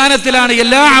 നിയ്യത്തിന്റെ അടിസ്ഥാനത്തിലാണ്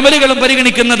എല്ലാ അമലുകളും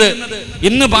പരിഗണിക്കുന്നത്.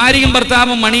 ഇന്ന് ഭാര്യയും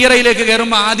ഭർത്താവും മണിയറയിലേക്ക്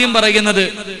കയറുമ്പോൾ ആദ്യം പറയുന്നത്,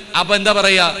 അപ്പൊ എന്താ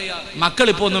പറയാ, മക്കൾ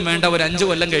ഇപ്പൊ ഒന്നും വേണ്ട, ഒരു 5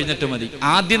 കൊല്ലം കഴിഞ്ഞിട്ട് മതി.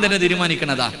 ആദ്യം തന്നെ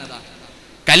തീരുമാനിക്കണതാ.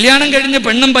 കല്യാണം കഴിഞ്ഞ്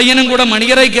പെണ്ണും പയ്യനും കൂടെ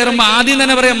മണിയറയിൽ കയറുമ്പോ ആദ്യം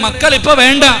തന്നെ പറയാം, മക്കൾ ഇപ്പൊ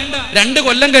വേണ്ട, 2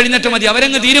 കൊല്ലം കഴിഞ്ഞിട്ട് മതി.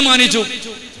 അവരങ്ങ് തീരുമാനിച്ചു.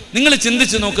 നിങ്ങൾ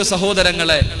ചിന്തിച്ചു നോക്ക്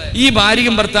സഹോദരങ്ങളെ, ഈ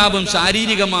ഭാര്യയും ഭർത്താവും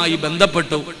ശാരീരികമായി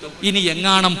ബന്ധപ്പെട്ടു. ഇനി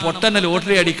എങ്ങാണം പൊട്ടനെ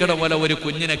ലോട്ടറി അടിക്കണ പോലെ ഒരു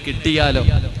കുഞ്ഞിനെ കിട്ടിയാലോ?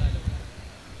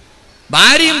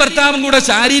 ഭാര്യയും ഭർത്താവും കൂടെ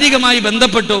ശാരീരികമായി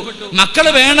ബന്ധപ്പെട്ടു,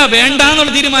 മക്കള്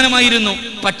വേണ്ടാന്നുള്ള തീരുമാനമായിരുന്നു,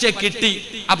 പക്ഷെ കിട്ടി.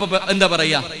 അപ്പൊ എന്താ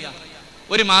പറയാ,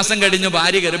 ഒരു മാസം കഴിഞ്ഞു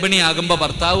ഭാര്യ ഗർഭിണിയാകുമ്പോ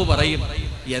ഭർത്താവ് പറയും,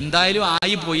 എന്തായാലും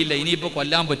ആയി പോയില്ല, ഇനിയിപ്പോ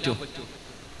കൊല്ലാൻ പറ്റുമോ?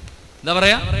 എന്താ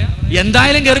പറയാ,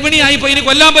 എന്തായാലും ഗർഭിണിയായിപ്പോ ഇനി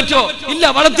കൊല്ലാൻ പറ്റുമോ? ഇല്ല,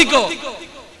 വളർത്തിക്കോ.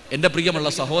 എന്റെ പ്രിയമുള്ള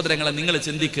സഹോദരങ്ങളെ, നിങ്ങൾ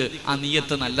ചിന്തിക്ക്, ആ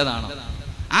നിയ്യത്ത് നല്ലതാണോ?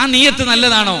 ആ നിയ്യത്ത്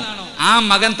നല്ലതാണോ? ആ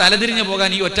മകൻ തലതിരിഞ്ഞു പോകാൻ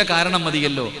ഈ ഒറ്റ കാരണം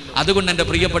മതിയല്ലോ. അതുകൊണ്ട് എൻ്റെ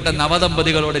പ്രിയപ്പെട്ട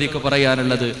നവദമ്പതികളോട് എനിക്ക്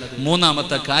പറയാനുള്ളത്,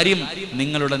 3ാമത്തെ കാര്യം,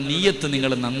 നിങ്ങളുടെ നിയ്യത്ത്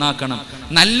നിങ്ങൾ നന്നാക്കണം,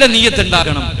 നല്ല നിയ്യത്ത്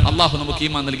ഉണ്ടാക്കണം. അള്ളാഹു നമുക്ക്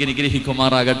ഈമാൻ നൽകി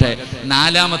അനുഗ്രഹിക്കുമാറാകട്ടെ.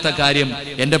 4ാമത്തെ കാര്യം,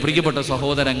 എൻ്റെ പ്രിയപ്പെട്ട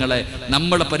സഹോദരങ്ങളെ,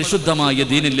 നമ്മുടെ പരിശുദ്ധമായ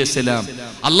ദീനുൽ ഇസ്ലാം,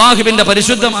 അള്ളാഹുവിന്റെ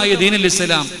പരിശുദ്ധമായ ദീനുൽ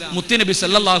ഇസ്ലാം, മുത്തുനബി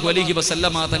സല്ലല്ലാഹു അലൈഹി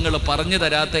വസല്ലമ തങ്ങൾ പറഞ്ഞു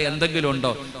തരാത്ത എന്തെങ്കിലും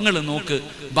ഉണ്ടോ? നിങ്ങൾ നോക്ക്,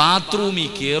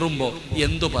 ബാത്റൂമിൽ കയറുമ്പോ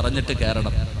എന്തു പറഞ്ഞിട്ട്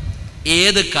കയറണം,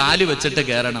 ഏത് കാല് വെച്ചിട്ട്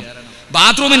കയറണം,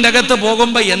 ബാത്റൂമിന്റെ അകത്ത്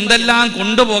പോകുമ്പോ എന്തെല്ലാം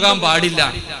കൊണ്ടുപോകാൻ പാടില്ല,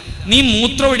 നീ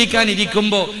മൂത്രമൊഴിക്കാൻ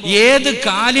ഇരിക്കുമ്പോ ഏത്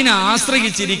കാലിനെ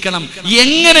ആശ്രയിച്ചിരിക്കണം,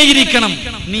 എങ്ങനെ ഇരിക്കണം,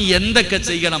 നീ എന്തൊക്കെ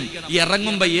ചെയ്യണം,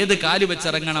 ഇറങ്ങുമ്പോ ഏത് കാല്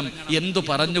വെച്ചിറങ്ങണം, എന്തു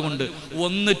പറഞ്ഞുകൊണ്ട്,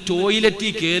 ഒന്ന്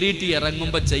ടോയ്ലറ്റിൽ കയറിയിട്ട്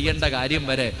ഇറങ്ങുമ്പോ ചെയ്യേണ്ട കാര്യം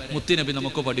വരെ മുത്തുനബി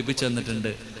നമുക്ക് പഠിപ്പിച്ചു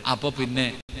തന്നിട്ടുണ്ട്. അപ്പൊ പിന്നെ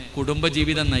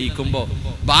കുടുംബജീവിതം നയിക്കുമ്പോൾ,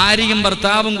 ഭാര്യയും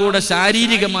ഭർത്താവും കൂടെ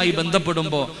ശാരീരികമായി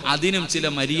ബന്ധപ്പെടുമ്പോൾ അതിനും ചില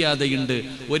മര്യാദയുണ്ട്.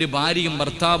 ഒരു ഭാര്യയും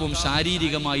ഭർത്താവും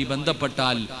ശാരീരികമായി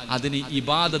ബന്ധപ്പെട്ടാൽ അതിന്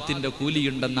ഇബാദത്തിന്റെ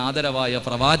കൂലിയുണ്ടെന്ന് ആദരവായ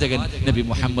പ്രവാചകൻ നബി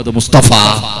മുഹമ്മദ് മുസ്തഫ.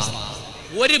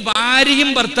 ഒരു ഭാര്യയും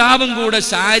ഭർത്താവും കൂടെ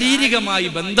ശാരീരികമായി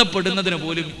ബന്ധപ്പെടുന്നതിന്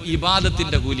പോലും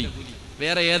ഇബാദത്തിന്റെ കൂലി.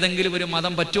 വേറെ ഏതെങ്കിലും ഒരു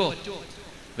മതം പറ്റുമോ?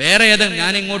 വേറെ ഏതെങ്കിലും,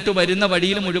 ഞാൻ ഇങ്ങോട്ട് വരുന്ന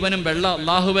വഴിയിൽ മുഴുവനും വെള്ളം,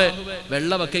 അല്ലാഹുവേ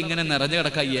വെള്ളമൊക്കെ ഇങ്ങനെ നിറഞ്ഞു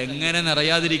കിടക്കുക, എങ്ങനെ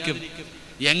നിറയാതിരിക്കും?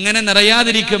 എങ്ങനെ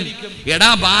നിറയാതിരിക്കും? എടാ,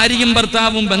 ഭാര്യയും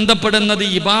ഭർത്താവും ബന്ധപ്പെടുന്നത്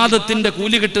ഇബാദത്തിന്റെ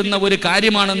കൂലി കിട്ടുന്ന ഒരു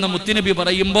കാര്യമാണെന്ന് മുത്തുനബി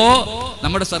പറയുമ്പോ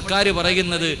നമ്മുടെ സർക്കാർ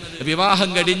പറയുന്നത്, വിവാഹം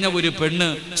കഴിഞ്ഞ ഒരു പെണ്ണ്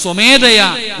സ്വമേധയാ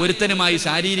ഒരുത്തനുമായി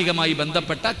ശാരീരികമായി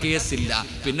ബന്ധപ്പെട്ട കേസില്ല,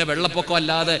 പിന്നെ വെള്ളപ്പൊക്കം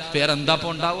അല്ലാതെ വേറെന്താപ്പോ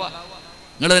ഉണ്ടാവുക?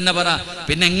 നിങ്ങൾ തന്നെ പറ,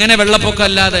 പിന്നെ എങ്ങനെ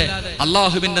വെള്ളപ്പൊക്കമല്ലാതെ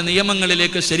അള്ളാഹുവിന്റെ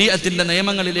നിയമങ്ങളിലേക്ക്, ശരീഅത്തിന്റെ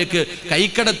നിയമങ്ങളിലേക്ക്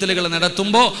കൈക്കടത്തലുകൾ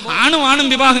നടത്തുമ്പോൾ ആണും ആണും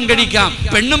വിവാഹം കഴിക്കാം,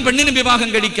 പെണ്ണും പെണ്ണിനും വിവാഹം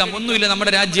കഴിക്കാം, ഒന്നുമില്ല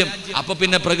നമ്മുടെ രാജ്യം. അപ്പൊ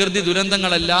പിന്നെ പ്രകൃതി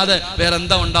ദുരന്തങ്ങളല്ലാതെ വേറെ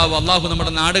എന്താ ഉണ്ടാവും? അള്ളാഹു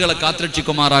നമ്മുടെ നാടുകളെ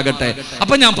കാത്തുരക്ഷിക്കുമാറാകട്ടെ.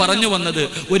 അപ്പൊ ഞാൻ പറഞ്ഞു വന്നത്,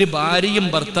 ഒരു ഭാര്യയും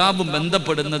ഭർത്താവും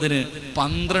ബന്ധപ്പെടുന്നതിന്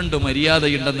 12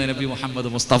 മര്യാദയുണ്ടെന്ന് നബി മുഹമ്മദ്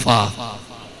മുസ്തഫ.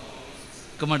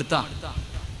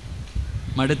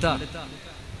 മടുത്ത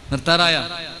നിർത്താറായ?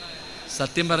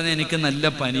 സത്യം പറഞ്ഞ എനിക്ക് നല്ല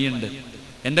പനിയുണ്ട്.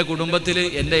 എൻ്റെ കുടുംബത്തിൽ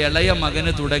എൻ്റെ ഇളയ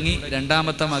മകന് തുടങ്ങി,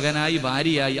 രണ്ടാമത്തെ മകനായി,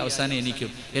 ഭാര്യയായി, അവസാനം എനിക്കും.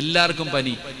 എല്ലാവർക്കും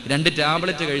പനി. 2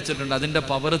 ടാബ്ലറ്റ് കഴിച്ചിട്ടുണ്ട്, അതിൻ്റെ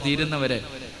പവർ തീരുന്നവരെ.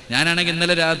 ഞാനാണെങ്കിൽ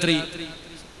ഇന്നലെ രാത്രി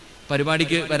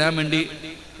പരിപാടിക്ക് വരാൻ വേണ്ടി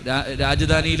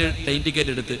രാജധാനിയിൽ ട്രെയിൻ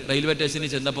ടിക്കറ്റ് എടുത്ത് റെയിൽവേ സ്റ്റേഷനിൽ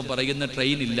ചെന്നപ്പോൾ പറയുന്ന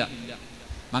ട്രെയിൻ ഇല്ല,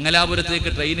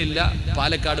 മംഗലാപുരത്തേക്ക് ട്രെയിൻ ഇല്ല,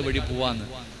 പാലക്കാട് വഴി പോവാന്ന്.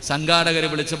 സംഘാടകരെ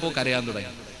വിളിച്ചപ്പോൾ കരയാൻ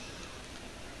തുടങ്ങി.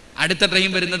 അടുത്ത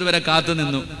ട്രെയിൻ വരുന്നത് വരെ കാത്തു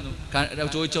നിന്നു.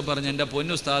 ചോദിച്ചോ പറഞ്ഞു, എൻ്റെ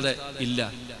പൊന്നുസ്താദെ ഇല്ല,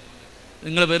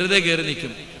 നിങ്ങൾ വെറുതെ കയറി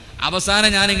നിൽക്കും.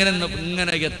 അവസാനം ഞാനിങ്ങനെ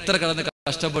എത്ര കിടന്ന്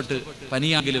കഷ്ടപ്പെട്ട്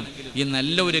പനിയാണെങ്കിലും ഈ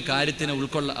നല്ല ഒരു കാര്യത്തിന്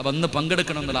വന്ന്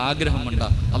പങ്കെടുക്കണം എന്നുള്ള ആഗ്രഹം കൊണ്ട്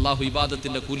അള്ളാഹു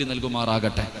ഇബാദത്തിന്റെ കൂലി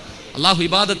നൽകുമാറാകട്ടെ. അള്ളാഹു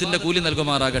ഇബാദത്തിന്റെ കൂലി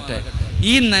നൽകുമാറാകട്ടെ.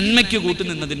 ഈ നന്മയ്ക്ക്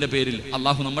കൂട്ടുനിന്നതിന്റെ പേരിൽ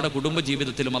അള്ളാഹു നമ്മുടെ കുടുംബ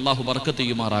ജീവിതത്തിലും അള്ളാഹു ബർക്കത്ത്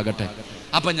ചെയ്യുമാറാകട്ടെ.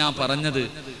 അപ്പൊ ഞാൻ പറഞ്ഞത്,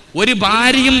 ഒരു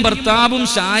ഭാര്യയും ഭർത്താവും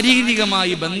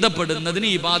ശാരീരികമായി ബന്ധപ്പെടുന്നതിന്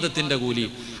ഇബാദത്തിന്റെ കൂലി.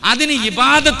 അതിന്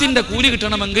ഇബാദത്തിന്റെ കൂലി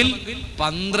കിട്ടണമെങ്കിൽ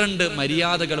 12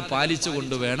 മര്യാദകൾ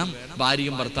പാലിച്ചുകൊണ്ട് വേണം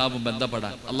ഭാര്യയും ഭർത്താവും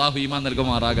ബന്ധപ്പെടാൻ. അള്ളാഹു ഈമാൻ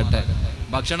നൽകുമാറാകട്ടെ.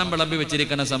 ഭക്ഷണം വിളമ്പി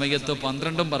വെച്ചിരിക്കുന്ന സമയത്ത്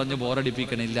 12ഉം പറഞ്ഞ്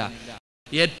ബോറടിപ്പിക്കണില്ല.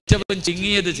 ഏറ്റവും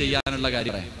ചുരുങ്ങിയത് ചെയ്യാനുള്ള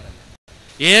കാര്യം,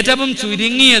 ഏറ്റവും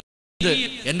ചുരുങ്ങിയത്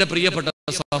എന്റെ പ്രിയപ്പെട്ട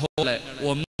സഹോദരനെ,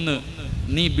 ഒന്ന്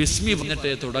നീ ബിസ്മി പറഞ്ഞിട്ട്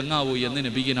തുടങ്ങാവൂ എന്ന്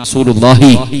നബിയിന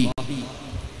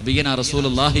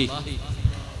റസൂലുള്ളാഹി.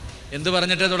 എന്ത്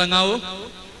പറഞ്ഞിട്ടേ തുടങ്ങാവൂ?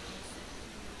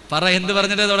 പറ, എന്ത്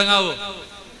പറഞ്ഞിട്ടേ തുടങ്ങാവൂ?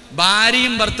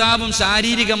 ഭാര്യയും ഭർത്താവും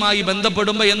ശാരീരികമായി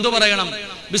ബന്ധപ്പെടുമ്പോ എന്തു പറയണം?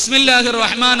 ബിസ്മില്ലാഹിർ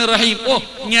റഹ്മാനിർ റഹീം. ഓ,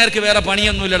 ഇങ്ങേർക്ക് വേറെ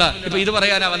പണിയൊന്നുമില്ലടാ, ഇപ്പൊ ഇത്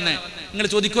പറയാനാ വന്നേ. നിങ്ങൾ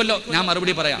ചോദിക്കുമല്ലോ, ഞാൻ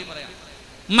മറുപടി പറയാം.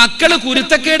 മക്കള്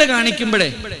കുരുത്തക്കേട് കാണിക്കുമ്പോഴേ,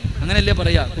 അങ്ങനെയല്ലേ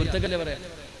പറയാ, കുരുത്തക്കല്ലേ പറയാ.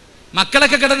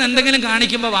 മക്കളൊക്കെ കിടന്ന് എന്തെങ്കിലും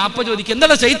കാണിക്കുമ്പോ വാപ്പ ചോദിക്കും,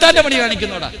 എന്താ ശൈത്താന്റെ പണി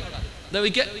കാണിക്കുന്നോടാ,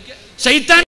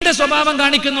 ശൈത്താന്റെ സ്വഭാവം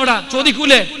കാണിക്കുന്നോടാ,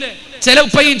 ചോദിക്കൂലേ? ചില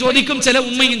ഉപ്പയും ചോദിക്കും, ചില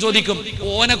ഉമ്മയും ചോദിക്കും.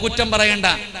 ഓനെ കുറ്റം പറയണ്ട.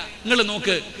 നിങ്ങൾ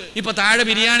നോക്ക്, ഇപ്പൊ താഴെ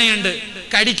ബിരിയാണി ഉണ്ട്,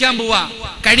 കഴിക്കാൻ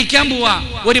പോവാ.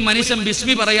 ഒരു മനുഷ്യൻ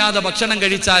ബിസ്മി പറയാതെ ഭക്ഷണം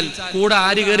കഴിച്ചാൽ കൂടെ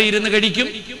ആര് കയറി ഇരുന്ന് കഴിക്കും?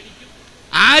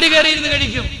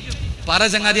 പറ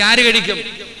ചങ്ങാതി, ആര് കഴിക്കും?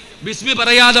 ബിസ്മി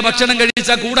പറയാതെ ഭക്ഷണം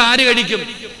കഴിച്ചാൽ കൂടെ ആര് കഴിക്കും?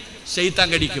 ശൈത്താൻ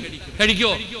കഴിക്കും.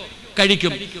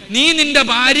 നീ നിന്റെ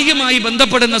ഭാര്യയുമായി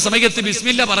ബന്ധപ്പെടുന്ന സമയത്ത്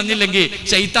ബിസ്മില്ല പറഞ്ഞില്ലെങ്കിൽ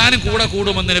ശൈത്താനും കൂടെ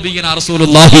കൂടുമെന്ന് നബിയിന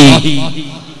റസൂലുള്ളാഹി.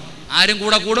 ആരും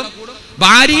കൂടെ കൂടും?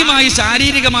 ഭാര്യയുമായി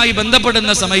ശാരീരികമായി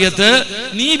ബന്ധപ്പെടുന്ന സമയത്ത്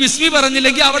നീ ബിസ്മി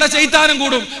പറഞ്ഞില്ലെങ്കിൽ അവിടെ ശൈത്താനും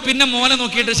കൂടും. പിന്നെ മോനെ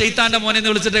നോക്കിയിട്ട് ശൈത്താന്റെ മോനെ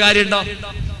എന്ന് വിളിച്ചിട്ട് കാര്യമുണ്ടോ?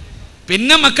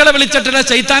 പിന്നെ മക്കളെ വിളിച്ചിട്ടുള്ള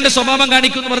ശൈത്താന്റെ സ്വഭാവം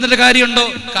കാണിക്കുന്നു പറഞ്ഞിട്ട് കാര്യമുണ്ടോ?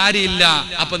 കാര്യമില്ല.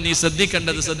 അപ്പൊ നീ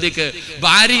ശ്രദ്ധിക്ക്,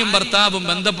 ഭാര്യയും ഭർത്താവും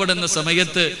ബന്ധപ്പെടുന്ന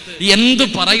സമയത്ത് എന്തു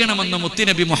പറയണമെന്ന്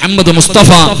മുത്തുനബി മുഹമ്മദ് മുസ്തഫ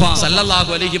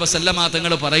സല്ലല്ലാഹു അലൈഹി വസല്ലമ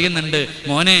തങ്ങൾ പറയുന്നുണ്ട്.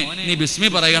 മോനെ, നീ ബിസ്മി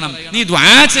പറയണം, നീ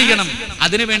ദുആ ചെയ്യണം.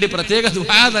 അതിനുവേണ്ടി പ്രത്യേക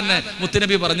ദുആ തന്നെ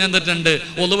മുത്തുനബി പറഞ്ഞു തന്നിട്ടുണ്ട്.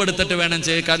 ഒളുവെടുത്തിട്ട് വേണം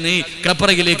നീ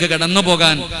കിടപ്പറയിലേക്ക് കടന്നു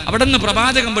പോകാൻ. അവിടെ നിന്ന്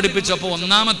പ്രവാചകൻ പഠിപ്പിച്ചപ്പോ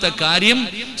ഒന്നാമത്തെ കാര്യം,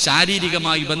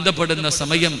 ശാരീരികമായി ബന്ധപ്പെടുന്ന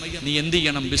സമയം നീ എന്ത്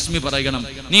ചെയ്യണം? ബിസ്മി പറയണം,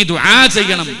 നീ ദുആ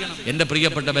ചെയ്യണം. എന്റെ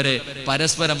പ്രിയപ്പെട്ടവരെ,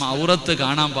 പരസ്പരം ഔറത്ത്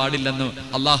കാണാൻ പാടില്ലെന്ന്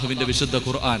അള്ളാഹുവിന്റെ വിശുദ്ധ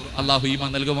ഖുർആൻ. അള്ളാഹു ഈമാൻ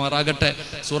നൽകുമാറാകട്ടെ.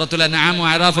 സൂറത്തുൽ അൻആം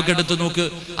അറാഫ് ഒക്കെ എടുത്തു നോക്ക്,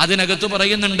 അതിനകത്ത്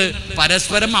പറയുന്നുണ്ട്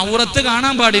പരസ്പരം ഔറത്ത്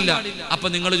കാണാൻ പാടില്ല. അപ്പൊ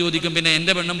നിങ്ങൾ ചോദിക്കും, പിന്നെ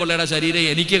എന്റെ പെണ്ണും പിള്ളയുടെ ശരീരം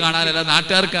എനിക്ക് കാണാനല്ല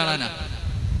നാട്ടുകാർക്ക് കാണാനാ?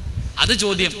 അത്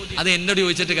ചോദ്യം. അത് എന്നോട്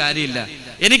ചോദിച്ചിട്ട് കാര്യമില്ല,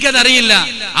 എനിക്കതറിയില്ല.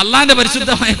 അള്ളാന്റെ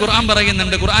പരിശുദ്ധമായ ഖുർആൻ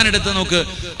പറയുന്നുണ്ട്. ഖുർആൻ എടുത്ത് നോക്ക്,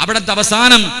 അവിടുത്തെ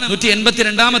അവസാനം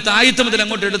 182-ാമത്തെ ആയത്ത് മുതൽ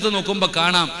അങ്ങോട്ട് എടുത്തു നോക്കുമ്പോ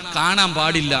കാണാൻ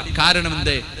പാടില്ല. കാരണം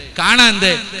എന്തേ?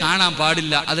 കാണാൻ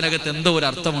പാടില്ല. അതിനകത്ത് എന്തോ ഒരു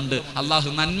അർത്ഥമുണ്ട്. അള്ളാഹു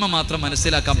നന്മ മാത്രം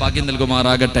മനസ്സിലാക്കാൻ ഭാഗ്യം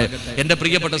നൽകുമാറാകട്ടെ. എന്റെ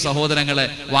പ്രിയപ്പെട്ട സഹോദരങ്ങളെ,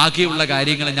 ബാക്കിയുള്ള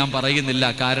കാര്യങ്ങൾ ഞാൻ പറയുന്നില്ല.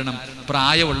 കാരണം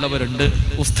പ്രായമുള്ളവരുണ്ട്,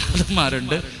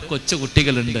 ഉസ്താദന്മാരുണ്ട്, കൊച്ചു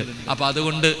കുട്ടികളുണ്ട്. അപ്പൊ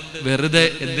അതുകൊണ്ട് വെറുതെ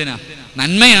എന്തിനാ?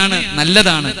 നന്മയാണ്,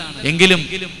 നല്ലതാണ്. എങ്കിലും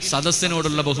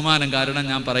സദസ്സിനോടുള്ള ബഹുമാനം കാരണം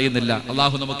ഞാൻ പറയുന്നില്ല.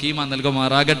 അള്ളാഹു നമുക്ക് ഈമാൻ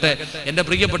നൽകുമാറാകട്ടെ. എന്റെ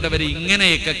പ്രിയപ്പെട്ടവര്,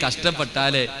 ഇങ്ങനെയൊക്കെ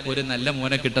കഷ്ടപ്പെട്ടാലേ ഒരു നല്ല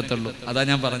മോനെ കിട്ടത്തുള്ളൂ. അതാ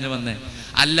ഞാൻ പറഞ്ഞു വന്നേ.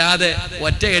 അല്ലാതെ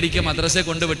ഒറ്റയടിക്ക് മദ്രസയെ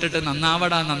കൊണ്ട് വിട്ടിട്ട്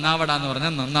നന്നാവടാ എന്ന്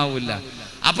പറഞ്ഞാൽ നന്നാവൂല.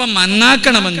 അപ്പം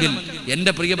നന്നാക്കണമെങ്കിൽ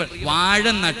എന്റെ പ്രിയപ്പെട്ട,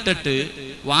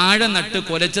 വാഴ നട്ട്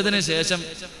കൊലച്ചതിന് ശേഷം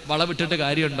വളവിട്ടിട്ട്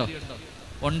കാര്യമുണ്ടോ?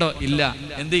 ഇല്ല.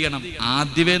 എന്ത് ചെയ്യണം?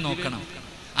 ആദ്യമേ നോക്കണം.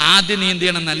 ആദ്യം നീ എന്ത്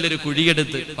ചെയ്യണം? നല്ലൊരു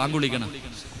കുഴിയെടുത്ത് പാങ്കുളിക്കണം.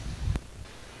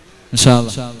 ഇൻഷാ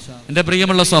അല്ലാഹ്. എൻ്റെ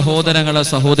പ്രിയമുള്ള സഹോദരങ്ങളെ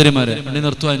സഹോദരിമാരെ, വേണ്ടി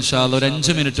നിർത്തുക ഇൻഷാ അല്ലാഹ്. ഒരു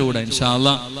 5 മിനിറ്റ് കൂടെ ഇൻഷാ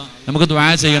അല്ലാഹ് നമുക്ക് ദുആ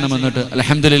ചെയ്യണം. എന്നിട്ട്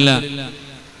അൽഹംദുലില്ലാഹ്,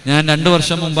 ഞാൻ 2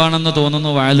 വർഷം മുമ്പാണെന്ന് തോന്നുന്നു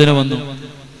വഅലിന് വന്നു.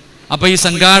 അപ്പൊ ഈ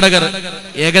സംഘാടകർ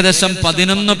ഏകദേശം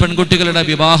 11 പെൺകുട്ടികളുടെ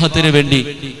വിവാഹത്തിന് വേണ്ടി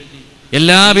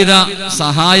എല്ലാവിധ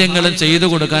സഹായങ്ങളും ചെയ്തു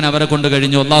കൊടുക്കാൻ അവരെ കൊണ്ട്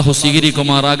കഴിഞ്ഞു. അള്ളാഹു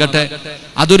സ്വീകരിക്കുമാറാകട്ടെ.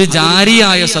 അതൊരു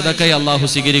ജാരിയായ സദഖയെ അള്ളാഹു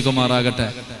സ്വീകരിക്കുമാറാകട്ടെ.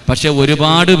 പക്ഷെ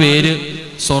ഒരുപാട് പേര്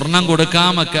സ്വർണം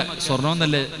കൊടുക്കാമൊക്കെ, സ്വർണം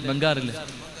എന്നല്ലേ ബംഗാറില്ലേ,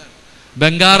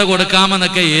 ബംഗാറ്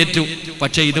കൊടുക്കാമെന്നൊക്കെ ഏറ്റു.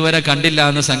 പക്ഷെ ഇതുവരെ കണ്ടില്ല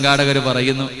എന്ന് സംഘാടകർ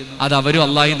പറയുന്നു. അത് അവരും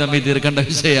അള്ളാഹും തമ്മിൽ തീർക്കേണ്ട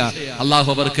വിഷയമാണ്. അള്ളാഹു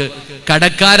അവർക്ക്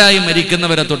കടക്കാരായി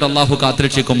മരിക്കുന്നവരെ തൊട്ട് അള്ളാഹു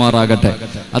കാത്തുരക്ഷിക്കുമാറാകട്ടെ.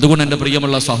 അതുകൊണ്ട് എൻ്റെ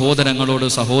പ്രിയമുള്ള സഹോദരങ്ങളോട്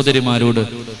സഹോദരിമാരോട്,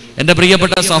 എൻ്റെ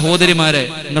പ്രിയപ്പെട്ട സഹോദരിമാരെ,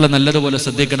 നിങ്ങൾ നല്ലതുപോലെ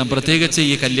ശ്രദ്ധിക്കണം. പ്രത്യേകിച്ച്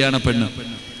ഈ കല്യാണ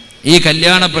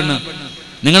പെണ്ണ്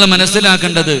നിങ്ങൾ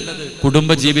മനസ്സിലാക്കേണ്ടത്,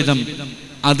 കുടുംബജീവിതം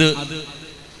അത്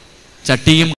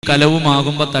ചട്ടിയും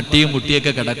കലവുമാകുമ്പോൾ തട്ടിയും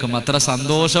മുട്ടിയൊക്കെ കിടക്കും. അത്ര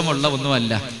സന്തോഷമുള്ള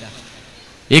ഒന്നുമല്ല.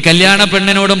 ഈ കല്യാണ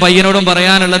പെണ്ണിനോടും പയ്യനോടും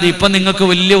പറയാനുള്ളത്, ഇപ്പൊ നിങ്ങൾക്ക്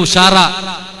വലിയ ഉഷാറാ,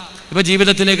 ഇപ്പൊ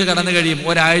ജീവിതത്തിലേക്ക് കടന്നു കഴിയും.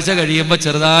 ഒരാഴ്ച കഴിയുമ്പോൾ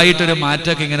ചെറുതായിട്ടൊരു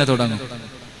മാറ്റമൊക്കെ ഇങ്ങനെ തുടങ്ങും.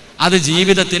 അത്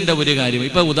ജീവിതത്തിന്റെ ഒരു കാര്യം.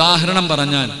 ഇപ്പൊ ഉദാഹരണം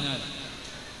പറഞ്ഞാൽ,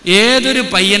 ഏതൊരു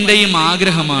പയ്യന്റെയും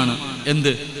ആഗ്രഹമാണ്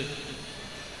എന്ത്?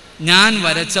 ഞാൻ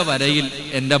വരച്ച വരയിൽ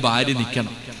എൻ്റെ ഭാര്യ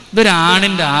നിൽക്കണം.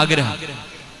 ഇതൊരാണിന്റെ ആഗ്രഹം.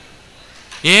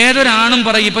 ഏതൊരാണും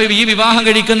പറയും. ഇപ്പൊ ഈ വിവാഹം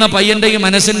കഴിക്കുന്ന പയ്യന്റെ ഈ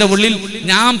മനസ്സിന്റെ ഉള്ളിൽ,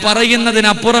 ഞാൻ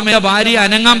പറയുന്നതിനപ്പുറം എന്റെ ഭാര്യ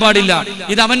അനങ്ങാൻ പാടില്ല.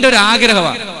 ഇത് അവന്റെ ഒരു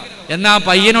ആഗ്രഹമാണ്. എന്നാ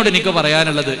പയ്യനോട് എനിക്ക്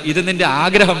പറയാനുള്ളത്, ഇത് നിന്റെ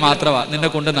ആഗ്രഹം മാത്രമാ, നിന്നെ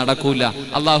കൊണ്ട് നടക്കൂല.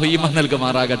 അള്ളാഹു ഈമാൻ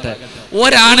നൽകുമാറാകട്ടെ.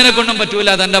 ഒരാണിനെ കൊണ്ടും പറ്റൂല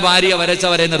തന്റെ ഭാര്യ വരച്ച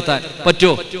വരെ നിർത്താൻ.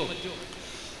 പറ്റുമോ?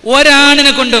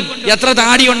 ഒരാണിനെ കൊണ്ടും എത്ര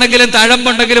താടി ഉണ്ടെങ്കിലും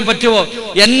തഴമ്പുണ്ടെങ്കിലും പറ്റുമോ?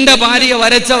 എന്റെ ഭാര്യ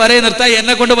വരച്ച വരെ നിർത്താൻ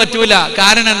എന്നെ കൊണ്ട് പറ്റൂല.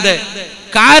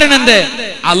 കാരണം എന്തേ?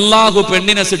 അള്ളാഹു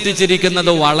പെണ്ണിനെ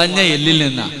സൃഷ്ടിച്ചിരിക്കുന്നത് വളഞ്ഞ എല്ലിൽ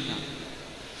നിന്നാ.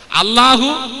 അള്ളാഹു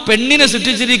പെണ്ണിനെ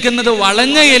സൃഷ്ടിച്ചിരിക്കുന്നത്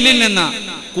വളഞ്ഞ എല്ലിൽ നിന്നാ.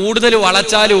 കൂടുതൽ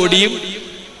വളച്ചാലും ഓടിയും,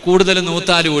 കൂടുതൽ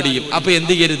നൂത്താലും ഓടിയും. അപ്പൊ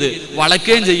എന്ത് ചെയ്യരുത്?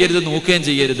 വളക്കുകയും ചെയ്യരുത്, നോക്കുകയും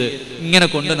ചെയ്യരുത്. ഇങ്ങനെ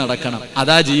കൊണ്ട് നടക്കണം.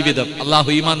 അതാ ജീവിതം. അള്ളാഹു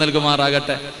ഈമാൻ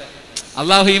നൽകുമാറാകട്ടെ.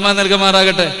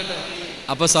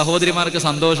 അപ്പൊ സഹോദരിമാർക്ക്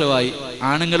സന്തോഷമായി.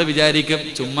 ആണുങ്ങൾ വിചാരിക്കും,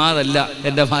 ചുമ്മാതല്ല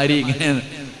എൻ്റെ ഭാര്യ ഇങ്ങനെയാണ്.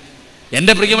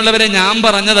 എന്റെ പ്രിയമുള്ളവരെ, ഞാൻ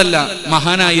പറഞ്ഞതല്ല.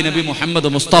 മഹാനായ നബി മുഹമ്മദ്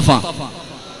മുസ്തഫ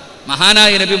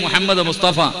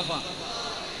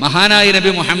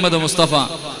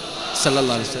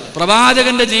സല്ലല്ലാഹു അലൈഹി വസല്ലം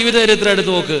പ്രവാചകന്റെ ജീവിത ചരിത്രം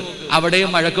എടുത്തു നോക്ക്. അവിടെയും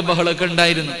വഴക്കും ബഹളമൊക്കെ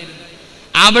ഉണ്ടായിരുന്നു.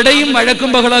 അവിടെയും വഴക്കും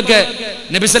ബഹളമൊക്കെ.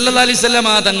 നബി സല്ലല്ലാഹു അലൈഹി വസല്ലം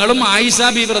തങ്ങളും ആയിഷ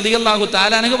ബീബി റളിയല്ലാഹു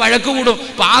തആല അൻഹ വഴക്ക് കൂടും.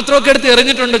 പാത്രമൊക്കെ എടുത്ത്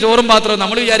എറിഞ്ഞിട്ടുണ്ട്, ചോറും പാത്രവും.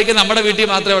 നമ്മൾ വിചാരിക്കും നമ്മുടെ വീട്ടിൽ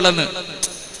മാത്രമേ ഉള്ളെന്ന്.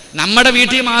 നമ്മുടെ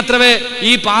വീട്ടിൽ മാത്രമേ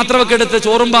ഈ പാത്രമൊക്കെ എടുത്ത്,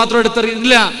 ചോറും പാത്രം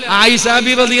എടുത്തെറിയില്ല. ആയിഷ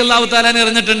ബീബി റളിയല്ലാഹു തആല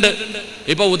എറിഞ്ഞിട്ടുണ്ട്.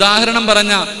 ഇപ്പൊ ഉദാഹരണം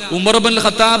പറഞ്ഞ ഉമർ ഇബ്നുൽ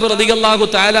ഖത്താബ് റളിയല്ലാഹു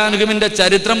തആല അൻഹുവിന്റെ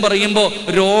ചരിത്രം പറയുമ്പോൾ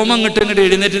രോമം ഇങ്ങോട്ട്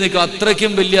എഴുന്നേറ്റ് നിൽക്കും.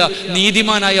 അത്രയ്ക്കും വലിയ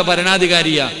നീതിമാനായ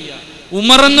ഭരണാധികാരിയാ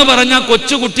ഉമർ എന്ന് പറഞ്ഞ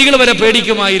കൊച്ചു കുട്ടികൾ വരെ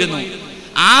പേടിക്കുമായിരുന്നു.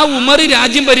 ആ ഉമർ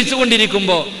രാജ്യം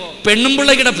ഭരിച്ചുകൊണ്ടിരിക്കുമ്പോ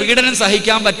പെണ്ണുമ്പിള്ളയുടെ പീഡനം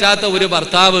സഹിക്കാൻ പറ്റാത്ത ഒരു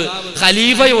ഭർത്താവ്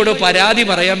ഖലീഫയോട് പരാതി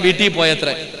പറയാൻ വീട്ടിൽ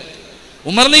പോയത്രേ.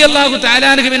 ഉമർ റളിയല്ലാഹു തആല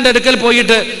അൻഹുവിന്റെ അടുക്കൽ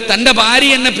പോയിട്ട് തന്റെ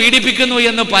ഭാര്യ എന്നെ പീഡിപ്പിക്കുന്നു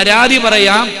എന്ന് പരാതി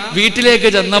പറയാം വീട്ടിലേക്ക്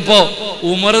ചെന്നപ്പോ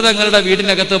ഉമർ തങ്ങളുടെ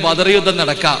വീടിനകത്ത് ബദർ യുദ്ധം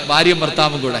നടക്കാം, ഭാര്യയും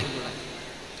ഭർത്താവും കൂടെ.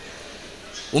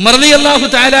 ഉമർ റളിയല്ലാഹു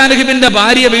തആല അൻഹുവിന്റെ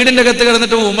ഭാര്യ വീടിന്റെ അകത്ത്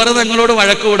കിടന്നിട്ട് ഉമർ തങ്ങളോട്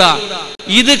വഴക്കൂടാ.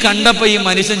 ഇത് കണ്ടപ്പോ ഈ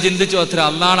മനുഷ്യൻ ചിന്തിച്ചു, അത്ര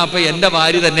അള്ളാണ്, അപ്പൊ എന്റെ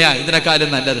ഭാര്യ തന്നെയാ ഇതിനെക്കാളും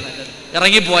നല്ലത്.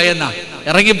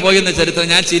 ഇറങ്ങിപ്പോയെന്ന ചരിത്രം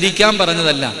ഞാൻ ചിരിക്കാൻ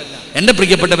പറഞ്ഞതല്ല. എന്റെ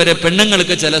പ്രിയപ്പെട്ടവരെ,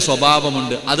 പെണ്ണുങ്ങൾക്ക് ചില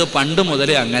സ്വഭാവമുണ്ട്. അത് പണ്ട്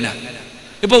മുതലേ അങ്ങനെ.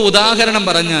 ഇപ്പൊ ഉദാഹരണം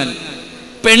പറഞ്ഞാൽ,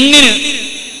 പെണ്ണിന്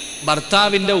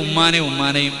ഭർത്താവിന്റെ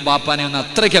ഉമ്മാനെയും ബാപ്പാനെയും ഒന്നും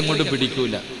അത്രയ്ക്ക് അങ്ങോട്ട്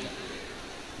പിടിക്കൂല.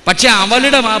 പക്ഷെ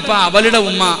അവളുടെ വാപ്പ, അവളുടെ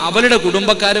ഉമ്മ, അവളുടെ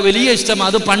കുടുംബക്കാര് വലിയ ഇഷ്ടമാണ്.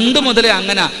 അത് പണ്ട് മുതലേ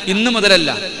അങ്ങനെ, ഇന്ന് മുതലല്ല.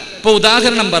 ഇപ്പൊ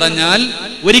ഉദാഹരണം പറഞ്ഞാൽ,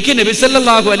 ഒരിക്കൽ നബി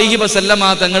സല്ലല്ലാഹു അലൈഹി വസല്ലമ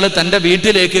തങ്ങൾ തന്റെ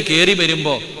വീട്ടിലേക്ക് കയറി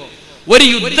വരുമ്പോ, ഒരു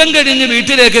യുദ്ധം കഴിഞ്ഞ്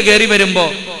വീട്ടിലേക്ക് കയറി വരുമ്പോ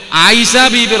ആയിഷ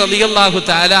ബീബി റളിയല്ലാഹു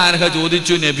തആല അൻഹ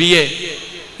ചോദിച്ചു, നബിയെ,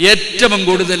 ഏറ്റവും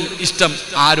കൂടുതൽ ഇഷ്ടം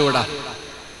ആരോടാ?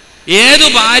 ഏതു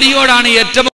ഭാര്യയോടാണ്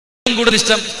ഏറ്റവും കൂടുതൽ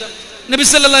ഇഷ്ടം? നബി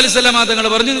സല്ലല്ലാഹു അലൈഹി വസല്ലമ തങ്ങൾ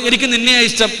പറഞ്ഞു, എനിക്ക് നിന്നെയാ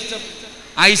ഇഷ്ടം.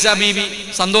 ആയിഷ ബീബി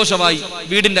സന്തോഷമായി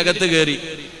വീടിന്റെ അകത്ത് കയറി.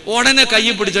 ഉടനെ കൈ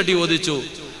പിടിച്ചിട്ട് ചോദിച്ചു,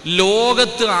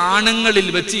 ലോകത്ത് ആണുങ്ങളിൽ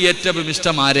വെച്ച് ഏറ്റവും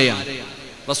ഇഷ്ടം ആരെയാണ്?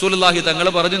 റസൂലുള്ളാഹി തങ്ങൾ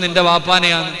പറഞ്ഞു, നിന്റെ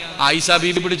വാപ്പാനെയാണ്. ആയിഷ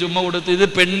ബീബി പിടിച്ച് ഉമ്മ കൊടുത്തു. ഇത്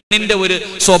പെണ്ണിന്റെ ഒരു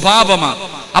സ്വഭാവമാണ്.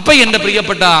 അപ്പൊ എന്റെ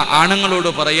പ്രിയപ്പെട്ട ആണുങ്ങളോട്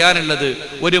പറയാനുള്ളത്,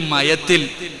 ഒരു മയത്തിൽ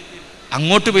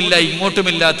അങ്ങോട്ടുമില്ല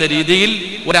ഇങ്ങോട്ടുമില്ലാത്ത രീതിയിൽ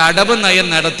ഒരു അടവ് നയം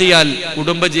നടത്തിയാൽ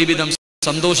കുടുംബജീവിതം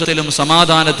സന്തോഷത്തിലും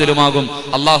സമാധാനത്തിലുമാകും.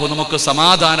 അള്ളാഹു നമുക്ക്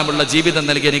സമാധാനമുള്ള ജീവിതം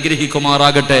നൽകി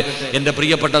അനുഗ്രഹിക്കുമാറാകട്ടെ. എൻ്റെ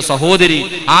പ്രിയപ്പെട്ട സഹോദരി,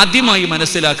 ആദ്യമായി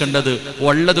മനസ്സിലാക്കേണ്ടത്,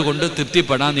 ഉള്ളത് കൊണ്ട്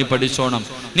തൃപ്തിപ്പെടാൻ നീ പഠിച്ചോണം.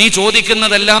 നീ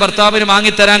ചോദിക്കുന്നതെല്ലാം ഭർത്താവിന്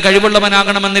വാങ്ങിത്തരാൻ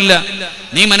കഴിവുള്ളവനാകണമെന്നില്ല.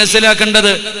 നീ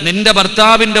മനസ്സിലാക്കേണ്ടത്, നിന്റെ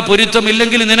ഭർത്താവിന്റെ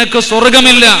പൊരുത്തമില്ലെങ്കിൽ നിനക്ക്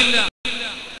സ്വർഗമില്ല.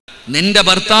 നിന്റെ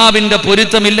ഭർത്താവിന്റെ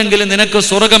പൊരുത്തമില്ലെങ്കിൽ നിനക്ക്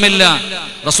സ്വർഗമില്ല.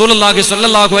 റസൂലുള്ളാഹി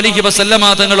സ്വല്ലല്ലാഹു അലൈഹി വസല്ലമ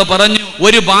തങ്ങൾ പറഞ്ഞു,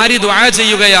 ഒരു ഭാര്യ ദുആ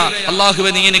ചെയ്യുകയാ, അല്ലാഹുവേ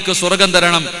നീ എനിക്ക് സ്വർഗം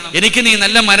തരണം, എനിക്ക് നീ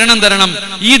നല്ല മരണം തരണം.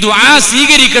 ഈ ദുആ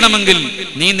സ്വീകരിക്കണമെങ്കിൽ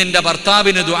നീ നിന്റെ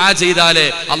ഭർത്താവിന് ദുആ ചെയ്താലേ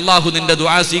അല്ലാഹു നിന്റെ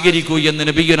ദുആ സ്വീകരിക്കൂ എന്ന്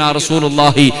നബിയുനാ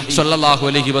റസൂലുള്ളാഹി സ്വല്ലല്ലാഹു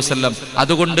അലൈഹി വസല്ലം.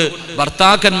 അതുകൊണ്ട്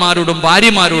ഭർത്താക്കന്മാരോടും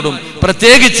ഭാര്യമാരോടും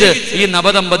പ്രത്യേകിച്ച് ഈ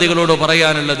നവദമ്പതികളോട്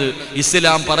പറയാനുള്ളത്,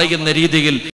 ഇസ്ലാം പറയുന്ന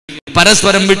രീതിയിൽ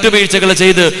പരസ്പരം വിട്ടുവീഴ്ചകൾ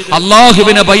ചെയ്ത്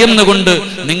അള്ളാഹുവിനെ ഭയന്നുകൊണ്ട്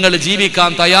നിങ്ങൾ ജീവിക്കാൻ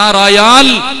തയ്യാറായാൽ,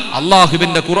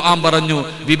 അള്ളാഹുവിന്റെ ഖുർആൻ പറഞ്ഞു,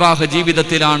 വിവാഹ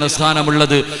ജീവിതത്തിലാണ്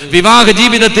സ്ഥാനമുള്ളത്, വിവാഹ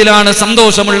ജീവിതത്തിലാണ്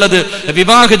സന്തോഷമുള്ളത്,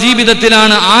 വിവാഹ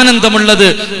ജീവിതത്തിലാണ് ആനന്ദമുള്ളത്.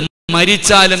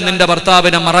 മരിച്ചാലും നിന്റെ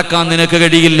ഭർത്താവിനെ മറക്കാൻ നിനക്ക്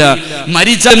കഴിയില്ല,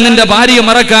 മരിച്ചാലും നിന്റെ ഭാര്യയെ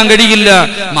മറക്കാൻ കഴിയില്ല.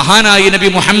 മഹാനായ നബി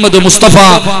മുഹമ്മദ് മുസ്തഫ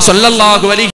സല്ലല്ലാഹു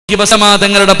അലൈഹി വസല്ലമ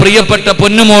തങ്ങളുടെ പ്രിയപ്പെട്ട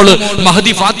പൊന്നുമോള്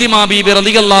മഹദി ഫാത്തിമ ബീബി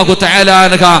റളിയല്ലാഹു തആല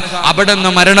അൻഹ അവിടുന്ന്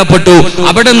മരണപ്പെട്ടു.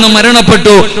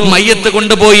 മയ്യത്ത്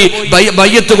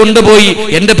കൊണ്ടുപോയി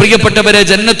എന്റെ പ്രിയപ്പെട്ടവരെ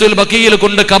ജന്നത്തുൽ ബഖീയിൽ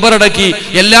കൊണ്ട് ഖബറടക്കി.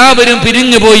 എല്ലാവരും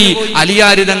പിരിഞ്ഞുപോയി.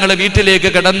 അലിയാരി തങ്ങളെ വീട്ടിലേക്ക്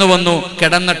കടന്നു വന്നു.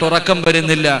 കിടന്നിട്ടുറക്കം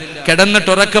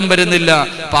വരുന്നില്ല.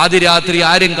 പാതിരാത്രി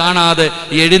ആരും കാണാതെ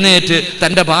എഴുന്നേറ്റ്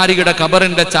തന്റെ ഭാര്യയുടെ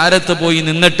ഖബറിന്റെ ചാരത്ത് പോയി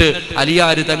നിന്നിട്ട്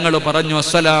അലിയാരി തങ്ങൾ പറഞ്ഞു,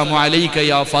 അസ്സലാമു അലൈക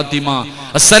യാ ഫാത്തിമ,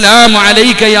 അസ്സലാമു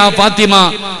അലൈക യാ ഫാത്തിമ.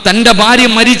 തന്റെ ഭാര്യ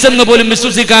മരിച്ചെന്ന് പോലും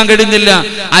വിശ്വസിക്കാൻ കഴിഞ്ഞില്ല.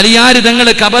 അലിയാരി തങ്ങൾ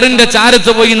ഖബറിന്റെ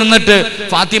ചാരത്ത് പോയി നിന്നിട്ട്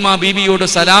ഫാത്തിമ ബീവിയോട്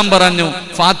സലാം പറഞ്ഞു.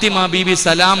 ഫാത്തിമ ബീവി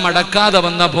സലാം അടക്കാതെ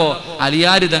വന്നപ്പോ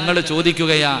അലിയാരി തങ്ങൾ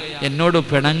ചോദിക്കുകയാ, എന്നോട്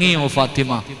പിണങ്ങിയോ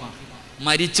ഫാത്തിമ?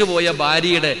 മരിച്ചുപോയ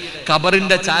ഭാര്യയുടെ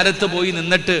ഖബറിന്റെ ചാരത്ത് പോയി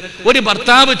നിന്നിട്ട് ഒരു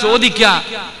ഭർത്താവ് ചോദിക്ക,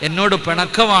 എന്നോട്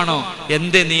പിണക്കമാണോ?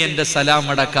 എന്തേ നീ എന്റെ സലാം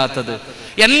അടക്കാത്തത്?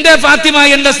 എന്റെ ഫാത്തിമ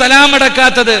എന്റെ സലാം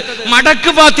അടക്കാത്തത്?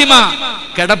 മടക്ക് ഫാത്തിമ.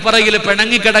 കിടപ്പറയിൽ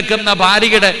പിണങ്ങിക്കിടക്കുന്ന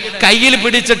ഭാര്യയുടെ കയ്യിൽ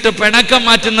പിടിച്ചിട്ട് പിണക്കം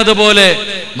മാറ്റുന്നത് പോലെ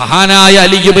മഹാനായ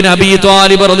അലി ഇബ്നു അബീ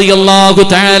ത്വാലിബ് റളിയല്ലാഹു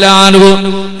തആല അൻഹു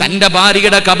തന്റെ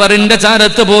ഭാര്യയുടെ ഖബറിന്റെ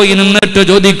ചാരത്ത് പോയി നിന്നിട്ട്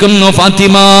ചോദിക്കുന്നു,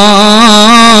 ഫാത്തിമ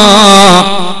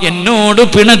എന്നോട്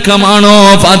പിണക്കമാണോ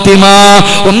ഫാത്തിമ?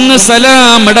 ഒന്ന്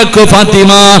സലാം അടക്കു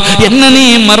ഫാത്തിമ, എന്നെ നീ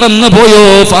മറന്നുപോയോ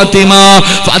ഫാത്തിമ?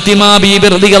 ഫാത്തിമ ബീബി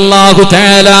റളിയല്ലാഹു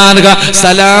തആല അൻഹ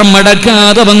സലാം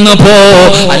അടക്കാതെ വന്നപ്പോ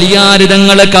അലിയാരി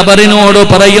തങ്ങളെ ഖബറിനോട്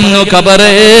പറയുന്നു,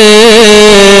 ഖബറേ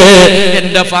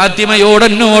എന്റെ ഫാത്തിമയോട്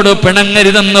എന്നോട്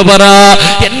പിണങ്ങരുതെന്ന് പറ,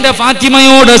 എന്റെ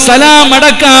ഫാത്തിമയോട് സലാം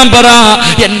അടക്കാൻ പറ.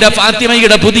 എന്റെ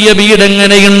ഫാത്തിമയുടെ പുതിയ വീട്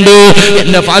എങ്ങനെയുണ്ട്?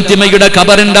 എന്റെ ഫാത്തിമയുടെ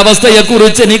ഖബറിന്റെ അവസ്ഥയെ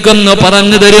കുറിച്ച് എനിക്കൊന്ന്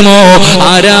പറഞ്ഞു തരുമോ?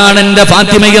 ആരാണ് എന്റെ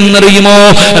ഫാത്തിമ എന്നറിയുമോ?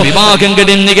 വിവാഹം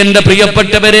കഴിഞ്ഞ് എന്റെ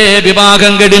പ്രിയപ്പെട്ടവരെ,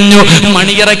 വിവാഹം കഴിഞ്ഞു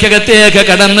മണിയറക്കകത്തേക്ക്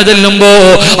കടന്നു ചെല്ലുമ്പോ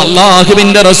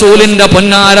അള്ളാഹുവിന്റെ റസൂലിന്റെ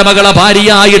പൊന്നാര മകളെ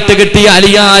ഭാര്യയായിട്ട് കിട്ടിയ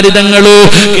അലിയാരി തങ്ങള്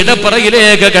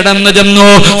കിടപ്പറയിലേക്ക് കടന്നു ചെന്നു.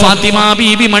 ഫാത്തിമ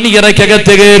ബീബി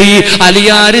മണിയറക്കകത്ത് കയറി.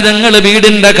 അലിയാരി തങ്ങൾ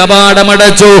വീടിന്റെ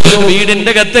കവാടമടച്ചു.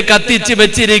 വീടിന്റെ അകത്ത് കത്തിച്ച്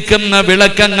വെച്ചിരിക്കുന്ന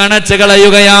വിളക്കണച്ച്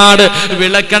കളയുകയാണ്.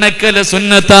 വിളക്കണക്കല്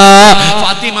സുന്നത്താ.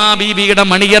 ഫാത്തിമ ബീബിയുടെ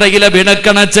മണിയറയിലെ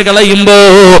വിളക്കണച്ച് കളയുമ്പോ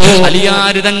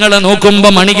അലിയാരി തങ്ങളെ നോക്കുമ്പോ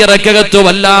മണിയറക്കകത്ത്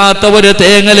വല്ലാത്ത ഒരു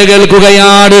തേങ്ങല്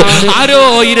കേൾക്കുകയാണ്. ആരോ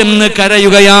ഇരുന്ന്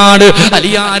കരയുകയാണ്.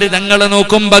 അലിയാരി തങ്ങളെ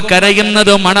നോക്കുമ്പോ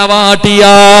കരയുന്നത്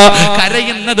മണവാട്ടിയാ.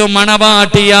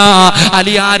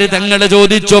 അലിയാരി തങ്ങള്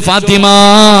ചോദിച്ചു, ഫാത്തിമ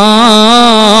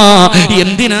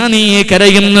എന്തിനാ നീ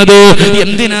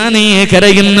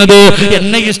കരയുന്നത്?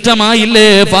 എന്നെ ഇഷ്ടമായില്ലേ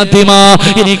ഫാത്തിമ?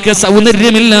 എനിക്ക്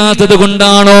സൗന്ദര്യമില്ലാത്തത്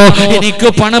കൊണ്ടാണോ? എനിക്ക്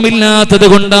പണമില്ലാത്തത്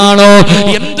കൊണ്ടാണോ?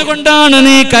 എന്തുകൊണ്ടാണ്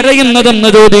നീ കരയുന്നതെന്ന്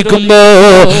ചോദിക്കുമ്പോ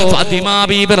ഫാത്തിമ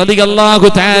ബീബി റളിയല്ലാഹു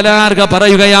തആല അൻഹ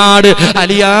പറയുകയാണ്,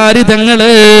 അലിയാരി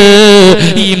തങ്ങള്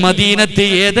ഈ മദീനത്ത്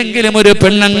ഏതെങ്കിലും ഒരു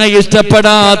പെണ്ണങ്ങ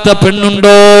ഇഷ്ടപ്പെടാത്ത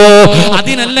പെണ്ണുണ്ടോ?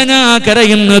 അതിനല്ല ഞാൻ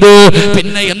കരയുന്നത്.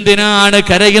 പിന്നെ എന്തിനാണ്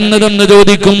കരയുന്നതെന്ന്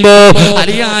ചോദിക്കുമ്പോ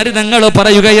അലിയാരി തങ്ങൾ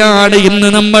പറയുകയാണ്, ഇന്ന്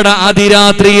നമ്മുടെ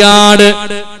അതിരാത്രിയാണ്,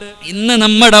 ഇന്ന്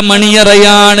നമ്മുടെ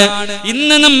മണിയറയാണ്.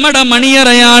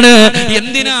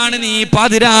 എന്തിനാണ് നീ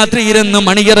പാതിരാത്രി ഇരുന്ന്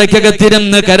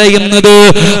മണിയറക്കകത്തിരുന്ന് കരയുന്നത്?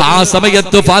 ആ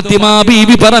സമയത്ത് ഫാത്തിമ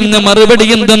ബീബി പറഞ്ഞ മറുപടി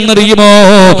എന്തെന്നറിയുമോ?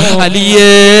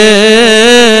 അലിയേ,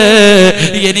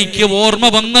 എനിക്ക് ഓർമ്മ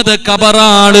വന്നത്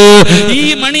ഖബറാണ്. ഈ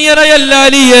മണിയറയല്ല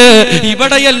അലിയേ,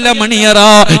 ഇവിടെയല്ല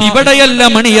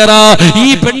മണിയറ. ഈ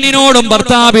പെണ്ണിനോടും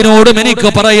ഭർത്താവിനോടും എനിക്ക്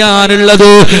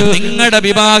പറയാനുള്ളത്, നിങ്ങളുടെ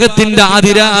വിവാഹത്തിന്റെ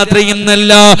അതിരാത്രി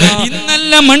ഇന്നല്ല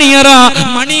മണിയറ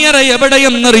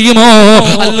എവിടെയെന്നറിയുമോ?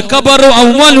 അൽ ഖബറു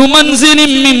അവ്വലു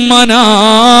മൻസിലിൻ മിൻ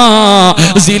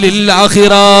മനാസിലിൽ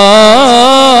ആഖിറ.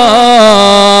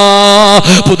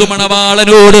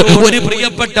 പുതുമണവാളനോട് ഒരു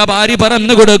പ്രിയപ്പെട്ട ഭാര്യ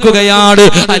പറഞ്ഞു കൊടുക്കുകയാണ്,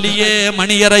 അലിയേ,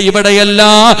 മണിയറ ഇവിടെയല്ല,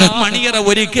 മണിയറ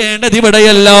ഒരുക്കേണ്ടത്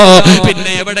ഇവിടെയല്ല,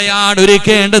 പിന്നെ എവിടെയാണ്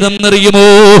ഒരുക്കേണ്ടതെന്നറിയുമോ?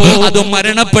 അത്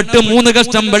മരണപ്പെട്ട് 3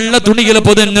 കഷ്ണം വെള്ള തുണിയിൽ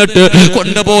പൊതിഞ്ഞിട്ട്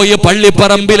കൊണ്ടുപോയി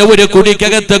പള്ളിപ്പറമ്പിലെ ഒരു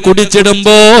കുടിക്കകത്ത്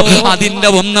കുടിച്ചിടുമ്പോ അതിന്റെ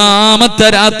 1ാമത്തെ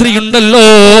രാത്രിയുണ്ടല്ലോ,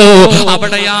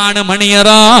 അവിടെയാണ് മണിയറ,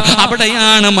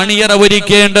 അവിടെയാണ് മണിയറ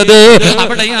ഒരുക്കേണ്ടത്,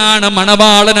 അവിടെയാണ്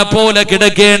മണവാളനെ പോലെ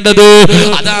കിടക്കേണ്ടത്.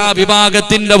 അതാ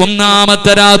വിഭാഗത്തിന്റെ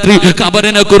 1ാമത്തെ രാത്രി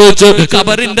ഖബറിനെ കുറിച്ച്,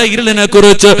 ഖബറിന്റെ ഇരുളിനെ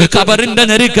കുറിച്ച്, ഖബറിന്റെ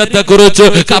ഞെരുക്കത്തെ കുറിച്ച്,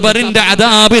 ഖബറിന്റെ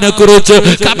അദാബിനെ കുറിച്ച്,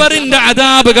 ഖബറിന്റെ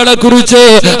അദാബുകളെ കുറിച്ച്,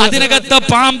 അതിനകത്തെ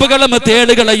പാമ്പുകളും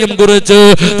തേളുകളെയും കുറിച്ച്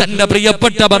തന്റെ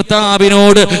പ്രിയപ്പെട്ട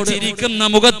ഭർത്താവിനോട്, ചിരിക്കുന്ന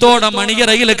മുഖത്തോടെ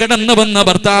മണിയറയിൽ കിടന്നു വന്ന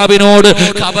ഭർത്താവിനോട്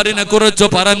ഖബറിനെ കുറിച്ച്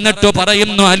പറഞ്ഞിട്ട്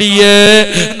പറയുന്നു, അലിയേ,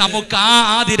 നമുക്ക് ആ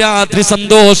ആദിരാത്രി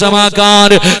സന്തോഷമാക്കാൻ,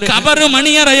 ഖബർ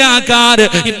മണിയറയാക്കാൻ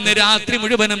ഇന്ന് രാത്രി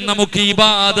മുഴുവനും നമുക്ക്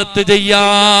ഇബാദത്ത്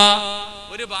ചെയ്യാം.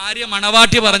 ഒരു ഭാര്യ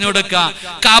മണവാട്ടി പറഞ്ഞു കൊടുക്ക,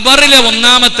 ഖബറിലെ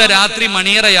 1ാമത്തെ രാത്രി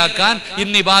മണിയറയാക്കാൻ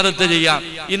ഇന്ന് ഇബാദത്ത് ചെയ്യാം.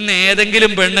 ഇന്ന്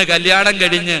ഏതെങ്കിലും പെണ്ണ് കല്യാണം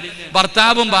കഴിഞ്ഞ്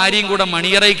ഭർത്താവും ഭാര്യയും കൂടെ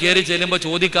മണിയറയിൽ കയറി ചെല്ലുമ്പോ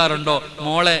ചോദിക്കാറുണ്ടോ,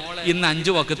 മോളെ ഇന്ന്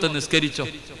 5 വഖത്ത് നിസ്കരിച്ചോ?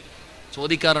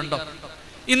 ചോദിക്കാറുണ്ടോ?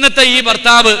 ഇന്നത്തെ ഈ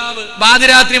ഭർത്താവ്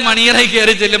പാതിരാത്രി മണിയറയിൽ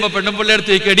കയറി ചെല്ലുമ്പോ പെണ്ണുപിള്ളയുടെ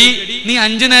അടുത്ത് ചോദിക്കടി, നീ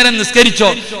 5 നേരം നിസ്കരിച്ചോ?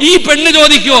 ഈ പെണ്ണ്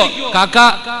ചോദിക്കുവോ, കാക്ക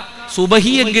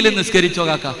സുബഹിയെങ്കിലും നിസ്കരിച്ചോ?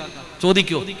 കാക്ക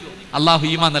ചോദിക്കുവോ? അള്ളാഹു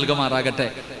ഈമാൻ നൽകുമാറാകട്ടെ.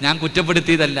 ഞാൻ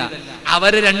കുറ്റപ്പെടുത്തിയതല്ല,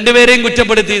 അവരെ രണ്ടുപേരെയും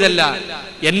കുറ്റപ്പെടുത്തിയതല്ല.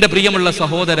 എന്റെ പ്രിയമുള്ള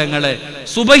സഹോദരങ്ങളെ,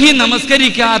 സുബഹി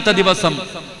നമസ്കരിക്കാത്ത ദിവസം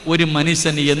ഒരു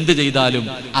മനുഷ്യന് എന്ത് ചെയ്താലും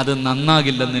അത്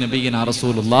നന്നാകില്ലെന്ന് നബിയുനാ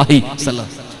റസൂലുള്ളാഹി സ്വല്ലല്ലാഹു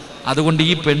അലൈഹി വസല്ലം. അതുകൊണ്ട്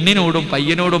ഈ പെണ്ണിനോടും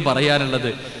പയ്യനോടും പറയാനുള്ളത്,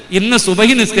 ഇന്ന്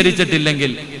സുബഹി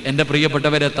നിസ്കരിച്ചിട്ടില്ലെങ്കിൽ എൻ്റെ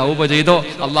പ്രിയപ്പെട്ടവരെ തൗബ ചെയ്തോ,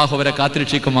 അള്ളാഹു അവരെ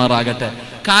കാത്തിരക്ഷിക്കുമാറാകട്ടെ.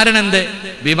 കാരണം എന്തേ,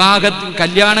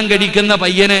 കല്യാണം കഴിക്കുന്ന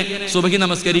പയ്യനെ സുബഹി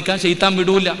നമസ്കരിക്കാൻ ശൈത്താൻ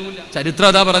വിടൂല. ചരിത്രം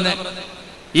അതാ പറഞ്ഞേ.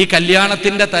 ഈ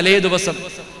കല്യാണത്തിന്റെ തലേ ദിവസം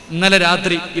ഇന്നലെ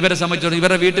രാത്രി ഇവരെ സംബന്ധിച്ചോളം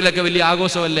ഇവരുടെ വീട്ടിലൊക്കെ വലിയ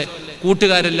ആഘോഷമല്ലേ,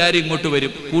 കൂട്ടുകാരെല്ലാരും ഇങ്ങോട്ട്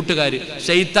വരും. കൂട്ടുകാര്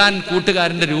ശൈത്താൻ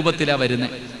കൂട്ടുകാരന്റെ രൂപത്തിലാ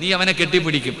വരുന്നത്. നീ അവനെ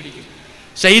കെട്ടിപ്പിടിക്കും.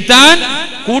 ശൈത്താൻ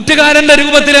കൂട്ടുകാരന്റെ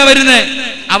രൂപത്തിലാ വരുന്നേ.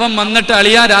 അവൻ വന്നിട്ട്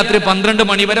അളിയാ രാത്രി 12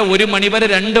 മണി വരെ, 1 മണി വരെ,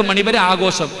 2 മണി വരെ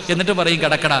ആഘോഷം. എന്നിട്ട് പറയും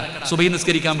കിടക്കടാ, സുബഹി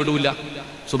നിസ്കരിക്കാൻ വിടൂല,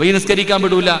 സുബഹി നിസ്കരിക്കാൻ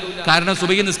വിടൂല. കാരണം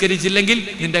സുബഹി നിസ്കരിച്ചില്ലെങ്കിൽ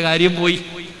നിന്റെ കാര്യം പോയി,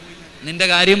 നിന്റെ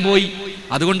കാര്യം പോയി.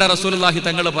 അതുകൊണ്ടാണ് റസൂലുള്ളാഹി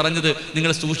തങ്ങൾ പറഞ്ഞത്,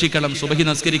 നിങ്ങൾ സൂക്ഷിക്കണം, സുബഹി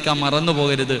നിസ്കരിക്കാൻ മറന്നു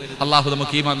പോകരുത്. അള്ളാഹു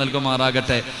നമുക്ക് ഈമാൻ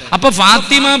നൽകുമാറാകട്ടെ. അപ്പൊ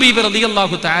ഫാത്തിമ ബീബി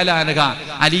റളിയല്ലാഹു തആല അൻഹ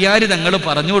അലിയാരി തങ്ങൾ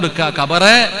പറഞ്ഞു കൊടുക്കുക,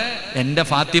 ഖബറേ, എന്റെ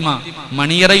ഫാത്തിമ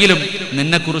മണിയറയിലും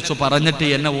നിന്നെ കുറിച്ച് പറഞ്ഞിട്ട്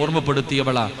എന്നെ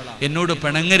ഓർമ്മപ്പെടുത്തിയവളാ, എന്നോട്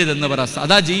പിണങ്ങരുതെന്ന് പറ.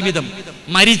 അതാ ജീവിതം,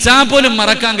 മരിച്ചാ പോലും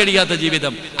മറക്കാൻ കഴിയാത്ത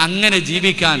ജീവിതം. അങ്ങനെ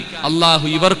ജീവിക്കാൻ അള്ളാഹു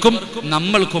ഇവർക്കും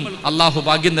നമ്മൾക്കും അള്ളാഹു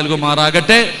ഭാഗ്യം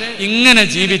നൽകുമാറാകട്ടെ. ഇങ്ങനെ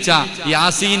ജീവിച്ച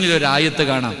യാസീനിൽ ഒരു ആയത്ത്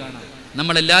കാണാം,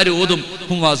 നമ്മളെല്ലാരും ഓതും,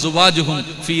 ഹും വസുവാജുഹും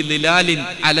ഫീ ളിലാലിൻ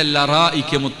അലൽ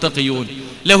അറായിക മുത്തഖിയൂൻ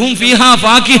ലഹും ഫീഹാ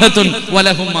ഫാകിഹത്തുൻ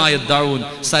വലഹും മാ യദ്ദഊൻ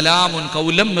സലാമുൻ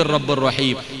ഖൗലം മിർ റബ്ബിർ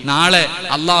റഹീം. നാളെ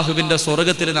അള്ളാഹുവിന്റെ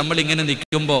സ്വർഗത്തിൽ നമ്മൾ ഇങ്ങനെ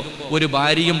നിൽക്കുമ്പോൾ ഒരു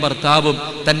ഭാര്യയും ഭർത്താവും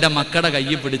തൻ്റെ മക്കളുടെ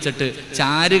കയ്യിൽ പിടിച്ചിട്ട്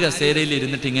ചാരുകസേരയിൽ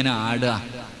ഇരുന്നിട്ട് ഇങ്ങനെ ആടുക.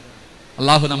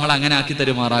 അള്ളാഹു നമ്മൾ അങ്ങനെ ആക്കി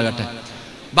തരുമാറാകട്ടെ.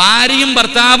 ഭാര്യയും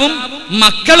ഭർത്താവും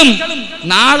മക്കളും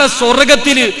നാളെ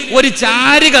സ്വർഗത്തിൽ ഒരു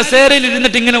ചാരുകസേരയിൽ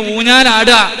ഇരുന്നിട്ട് ഇങ്ങനെ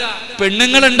ഊഞ്ഞാലാടുക.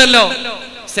 പെണ്ണുങ്ങളുണ്ടല്ലോ,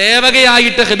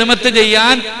 സേവകയായിട്ട് ഖിദ്മത്ത്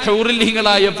ചെയ്യാൻ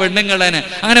ഹൂറിലിങ്ങളായ പെണ്ണുങ്ങളെ,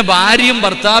 അങ്ങനെ ഭാര്യയും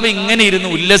ഭർത്താവും ഇങ്ങനെ ഇരുന്ന്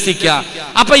ഉല്ലസിക്കുക.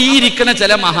 അപ്പൊ ഈ ഇരിക്കുന്ന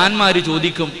ചില മഹാന്മാര്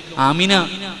ചോദിക്കും, ആമിന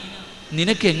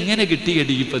നിനക്ക് എങ്ങനെ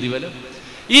കിട്ടിയടി ഈ പ്രതിഫലം?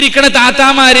 ഈ ഇരിക്കുന്ന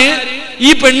താത്താമാര്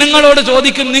ഈ പെണ്ണുങ്ങളോട്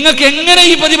ചോദിക്കും, നിങ്ങൾക്ക് എങ്ങനെ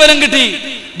ഈ പ്രതിഫലം കിട്ടി?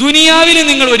 ദുനിയാവിൽ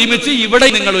നിങ്ങൾ ഒരുമിച്ച്, ഇവിടെ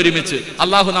നിങ്ങൾ ഒരുമിച്ച്.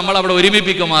 അള്ളാഹു നമ്മൾ അവിടെ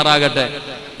ഒരുമിപ്പിക്കുമാറാകട്ടെ.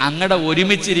 അങ്ങടെ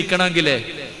ഒരുമിച്ചിരിക്കണമെങ്കിലേ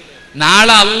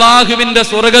നാളെ അള്ളാഹുവിന്റെ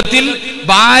സ്വർഗത്തിൽ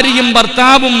ഭാര്യയും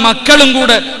ഭർത്താവും മക്കളും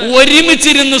കൂടെ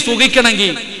ഒരുമിച്ചിരുന്ന്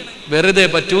സുഖിക്കണമെങ്കിൽ വെറുതെ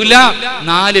പറ്റൂല.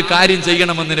 4 കാര്യം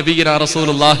ചെയ്യണമെന്ന് നബിയുനാ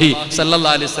റസൂലുള്ളാഹി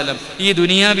സ്വല്ലല്ലാഹി അലൈഹി വസല്ലം. ഈ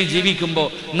ദുനിയാവിൽ ജീവിക്കുമ്പോൾ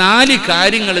 4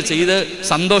 കാര്യങ്ങൾ ചെയ്ത്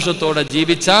സന്തോഷത്തോടെ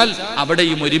ജീവിച്ചാൽ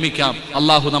അവിടെയും ഒരുമിക്കാം.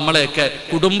 അള്ളാഹു നമ്മളെയൊക്കെ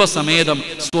കുടുംബസമേതം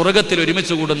സ്വർഗത്തിൽ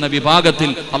ഒരുമിച്ച് കൂടുന്ന വിഭാഗത്തിൽ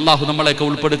അള്ളാഹു നമ്മളെയൊക്കെ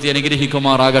ഉൾപ്പെടുത്തി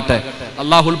അനുഗ്രഹിക്കുമാറാകട്ടെ.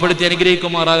 അള്ളാഹു ഉൾപ്പെടുത്തി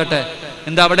അനുഗ്രഹിക്കുമാറാകട്ടെ.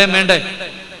 എന്താ അവിടെയും വേണ്ടേ?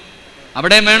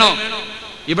 അവിടെയും വേണോ?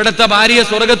 ഇവിടത്തെ ഭാര്യയെ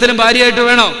സ്വർഗത്തിലും ഭാര്യയായിട്ട്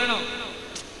വേണോ?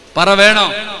 പറ, വേണോ?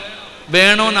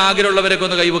 വേണോന്ന് ആഗ്രഹമുള്ളവരൊക്കെ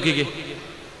ഒന്ന് കൈവക്കിക്കേ.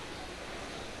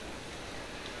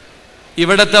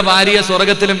 ഇവിടത്തെ ഭാര്യയെ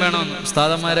സ്വർഗത്തിലും വേണോന്ന്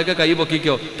ഉസ്താദന്മാരൊക്കെ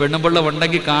കൈവക്കിക്കോ. പെണ്ണുപിള്ള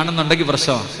ഉണ്ടെങ്കിൽ കാണുന്നുണ്ടെങ്കിൽ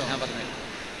പ്രശ്നമാണ്. ഞാൻ പറഞ്ഞു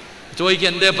ചോദിക്കുക,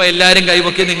 എന്തേ ഇപ്പൊ എല്ലാരും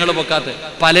കൈവക്കി നിങ്ങൾ പൊക്കാത്ത?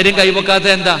 പലരും കൈവക്കാത്ത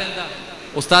എന്താ?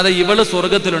 ഉസ്താദ ഇവള്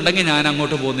സ്വർഗത്തിലുണ്ടെങ്കിൽ ഞാൻ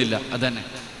അങ്ങോട്ട് പോകുന്നില്ല. അതന്നെ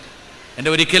എൻ്റെ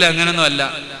ഒരിക്കലും അങ്ങനൊന്നും അല്ല.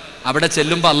 അവിടെ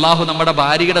ചെല്ലുമ്പോൾ അള്ളാഹു നമ്മുടെ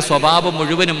ഭാര്യയുടെ സ്വഭാവം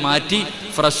മുഴുവനും മാറ്റി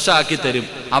ഫ്രഷ് ആക്കി തരും.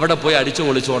 അവിടെ പോയി അടിച്ചു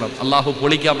പൊളിച്ചോണം. അള്ളാഹു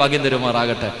പൊളിക്കാൻ ഭാഗ്യം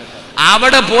തരുമാറാകട്ടെ.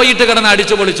 അവിടെ പോയിട്ട് കിടന്ന്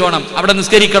അടിച്ചു പൊളിച്ചോണം. അവിടെ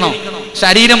നിസ്കരിക്കണോ,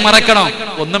 ശരീരം മറക്കണോ,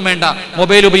 ഒന്നും വേണ്ട.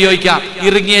 മൊബൈൽ ഉപയോഗിക്കാം,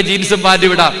 ഇറുങ്ങിയ ജീൻസും പാൻറ്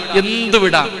വിടാം, എന്ത്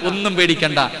വിടാം, ഒന്നും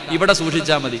പേടിക്കണ്ട. ഇവിടെ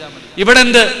സൂക്ഷിച്ചാൽ മതി. ഇവിടെ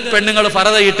എന്ത്, പെണ്ണുങ്ങൾ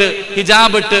ഫറദയിട്ട്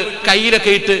ഹിജാബ് ഇട്ട്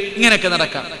കയ്യിലൊക്കെ ഇട്ട് ഇങ്ങനെയൊക്കെ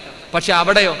നടക്കാം. പക്ഷെ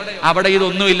അവിടെയോ, അവിടെ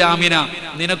ഇതൊന്നുമില്ല. ആമിന,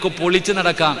 നിനക്ക് പൊളിച്ച്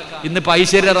നടക്കാം. ഇന്ന്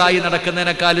ഐശ്വര്യറായി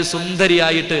നടക്കുന്നതിനേക്കാൾ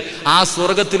സുന്ദരിയായിട്ട് ആ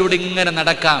സ്വർഗത്തിലൂടെ ഇങ്ങനെ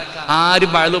നടക്കാം.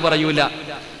 ആരും വഴുതു പറയൂല,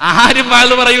 ആരും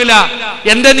വഴുതു പറയൂല.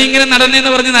 എന്താ നീ ഇങ്ങനെ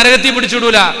നടന്നെന്ന് പറഞ്ഞ് നരകത്തിൽ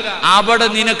പിടിച്ചിടൂല. അവിടെ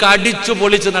നിനക്ക് അടിച്ചു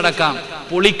പൊളിച്ച് നടക്കാം.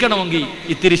 പൊളിക്കണമെങ്കിൽ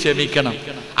ഇത്തിരി ക്ഷമിക്കണം.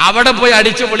 അവിടെ പോയി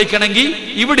അടിച്ചു പൊളിക്കണമെങ്കിൽ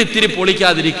ഇവിടെ ഇത്തിരി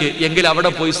പൊളിക്കാതിരിക്കുക, എങ്കിൽ അവിടെ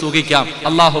പോയി സുഖിക്കാം.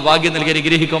 അള്ളാഹു ഭാഗ്യം നൽകി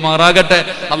അനുഗ്രഹിക്കുമാറാകട്ടെ.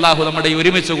 അള്ളാഹു നമ്മുടെ ഈ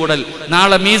ഒരുമിച്ച് കൂടൽ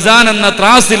നാളെ മീസാൻ എന്ന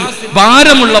ത്രാസിൽ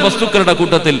ഭാരമുള്ള വസ്തുക്കളുടെ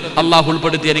കൂട്ടത്തിൽ അള്ളാഹു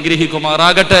ഉൾപ്പെടുത്തി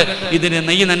അനുഗ്രഹിക്കുമാറാകട്ടെ. ഇതിന്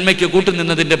നെയ്യ് നന്മയ്ക്ക്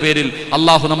കൂട്ടുനിന്നതിന്റെ പേരിൽ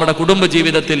അള്ളാഹു നമ്മുടെ കുടുംബ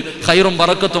ജീവിതത്തിൽ ഖൈറും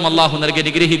ബറക്കത്തും അള്ളാഹു നൽകി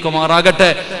അനുഗ്രഹിക്കുമാറാകട്ടെ.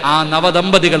 ആ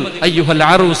നവദമ്പതികൾ അയ്യുഹൽ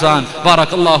അറൂസാൻ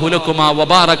ബറകല്ലാഹു ലക്കുമാ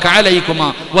വബാറക അലൈക്കുമാ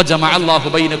വജമഅ അല്ലാഹു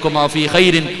ബൈനകുമാ ഫീ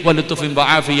ഖൈറിൻ വലുത്ഫിൻ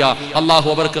വആഫിയ. അള്ളാഹു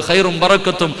അവർക്ക് ഖൈറും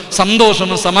ബറക്കത്തും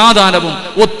സന്തോഷവും സമാധാനവും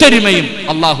ഒത്തൊരുമയും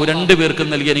അള്ളാഹു രണ്ടുപേർക്കും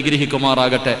നൽകി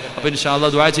അനുഗ്രഹിക്കുമാറാകട്ടെ. അപ്പൊ ഇൻഷാ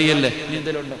അല്ലാഹ് ദുആ ചെയ്യല്ലേ. ഇനി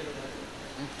എന്തെങ്കിലും ഉണ്ടോ?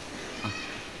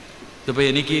 ഇതിപ്പോ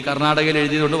എനിക്ക് കർണാടകയിൽ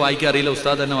എഴുതിയതുകൊണ്ട് വായിക്കാൻ അറിയില്ല,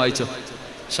 ഉസ്താദ് തന്നെ വായിച്ചോ.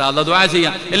 ഇൻഷാ അല്ലാഹ് ദുആ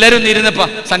ചെയ്യാം. എല്ലാവരും ഇരുന്നപ്പ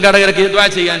സംഘാടകർക്ക് ദുആ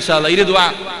ചെയ്യാം. ഇൻഷാ അല്ലാഹ് ഇനി ദുആ.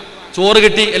 ചോറ്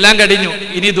കിട്ടി, എല്ലാം കഴിഞ്ഞു,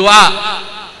 ഇനി ദുആ.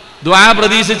 ദുആ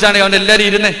പ്രതീക്ഷിച്ചാണ് അവൻ എല്ലാവരും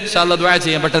ഇരുന്നേ. ഇൻഷാ അല്ലാഹ് ദുആ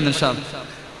ചെയ്യാം പെട്ടെന്ന്. ഇൻഷാ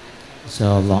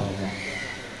അല്ലാഹ്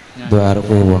ദുആ.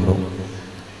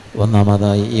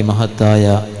 ഒന്നാമതായി ഈ മഹത്തായ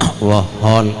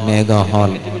ഹാൾ, മേഘ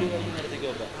ഹാൾ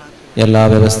എല്ലാ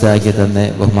വ്യവസ്ഥയാക്കി തന്നെ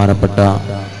ബഹുമാനപ്പെട്ട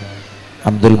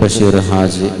അബ്ദുൽ ബഷീർ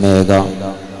ഹാജി മേഘ,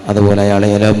 അതുപോലെ അയാളെ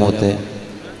ഇലമൂത്ത്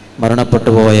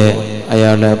മരണപ്പെട്ടു പോയ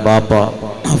അയാളുടെ ബാപ്പ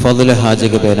ഫضل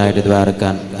ഹാജിക്ക് പേരായിട്ട്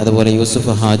ദ്വാരക്കാൻ, അതുപോലെ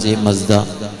യൂസുഫ് ഹാജി മസ്ദ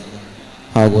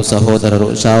ಹಾಗೂ ಸಹೋದರರು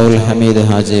ಶಾಹುಲ್ ಹಮೀದ್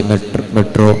ಹಾಜಿ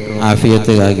ಮೆಟ್ರೋ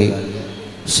ಆಫಿಯತ್ಗಾಗಿ,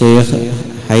 ಶೇಖ್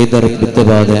ಹೈದರ್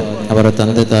ಬಿತ್ತಬಾದೆ ಅವರ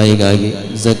ತಂದೆ ತಾಯಿಗಾಗಿ,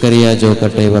 ಜಕರಿಯಾ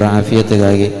ಜೋಕಟ್ಟೆ ಇವರ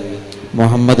ಆಫಿಯತ್ಗಾಗಿ,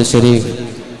 ಮೊಹಮ್ಮದ್ ಶರೀಫ್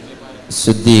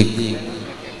ಸಿದ್ದೀಕ್,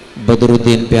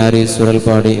 ಬದರುದ್ದೀನ್ ಪ್ಯಾರಿ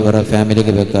ಸುರಲ್ಪಾಡಿ ಇವರ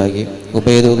ಫ್ಯಾಮಿಲಿಗೆ ಬೇಕಾಗಿ,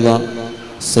 ಉಬೈದುಲ್ಲಾ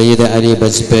ಸಯ್ಯದ್ ಅಲಿ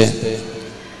ಬಜ್ಪೆ,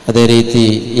 ಅದೇ ರೀತಿ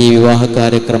ಈ ವಿವಾಹ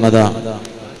ಕಾರ್ಯಕ್ರಮದ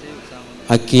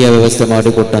ಅಕ್ಕಿಯ ವ್ಯವಸ್ಥೆ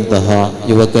ಮಾಡಿಕೊಟ್ಟಂತಹ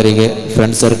ಯುವಕರಿಗೆ,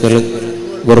 ಫ್ರೆಂಡ್ ಸರ್ಕಲ್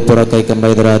ಗುರುಪುರ ಕೈಕಂಬ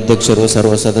ಇದರ ಅಧ್ಯಕ್ಷರು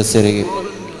ಸರ್ವ ಸದಸ್ಯರಿಗೆ,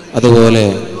 അതുപോലെ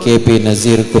KP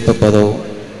Naseer കുപ്പപ്പദവ്,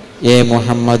 A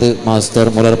Muhammad master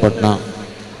മുലർപട്ന,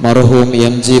 മർഹൂം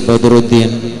MG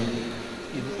ബദറുദ്ദീൻ,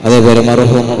 അതേപോലെ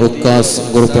മർഹൂം ഉക്കാസ്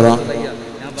ഗുരുപുറ,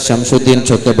 ഷംസുദ്ദീൻ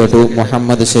ചൊക്കബട്ടു,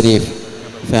 മുഹമ്മദ് ഷരീഫ്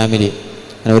ഫാമിലി,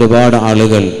 അങ്ങനെ ഒരുപാട്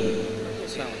ആളുകൾ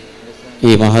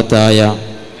ഈ മഹത്തായ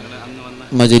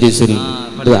മജ്‌ലിസിൽ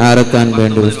ദുആറക്കാൻ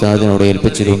വേണ്ടി ഉസ്താദിനോട്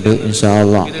ഏൽപ്പിച്ചിട്ടുണ്ട്. ഇൻഷാ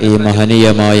അല്ലാഹ് ഈ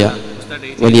മഹനീയമായ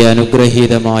വലിയ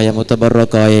അനുഗ്രഹീതമായ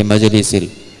മുതബറക്കായ മജ്‌ലിസിൽ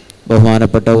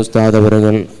ബഹുമാനപ്പെട്ട ഉസ്താദ്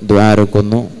അവറുകൾ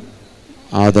ദുആറക്കുന്നു,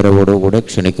 ആദരവോടുകൂടെ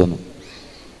ക്ഷണിക്കുന്നു.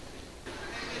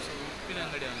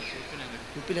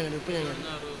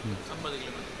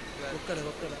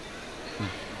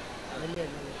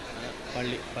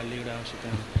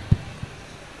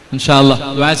 ഇൻഷാ അല്ലാഹ്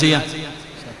ദുആ ചെയ്യാം.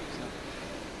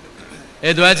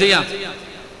 ദുആ ചെയ്യാം,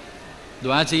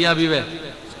 ദുആ ചെയ്യാ ബീവേ.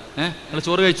 നിങ്ങൾ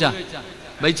ചോറ് കഴിച്ചാ?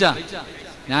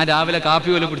 ഞാൻ രാവിലെ കാപ്പി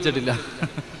പോലും കുടിച്ചിട്ടില്ല.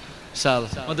 ഇൻഷാ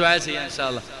അല്ലാഹ് ദുആ ചെയ്യാം.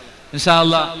 ഇൻഷാ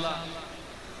അല്ലാഹ്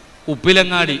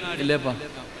ഉപ്പിലങ്ങാടി ഇല്ലേപ്പാ,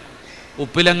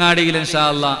 ഉപ്പിലങ്ങാടിയിൽ ഇൻഷാ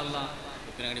അല്ലാഹ്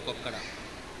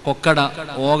കൊക്കട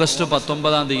ഓഗസ്റ്റ്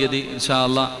 19-ാം തീയതി ഇൻഷാ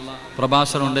അല്ലാഹ്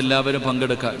പ്രഭാഷണമുണ്ട്. എല്ലാവരും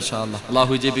പങ്കെടുക്കുക ഇൻഷാ അല്ലാഹ്. അല്ലാഹു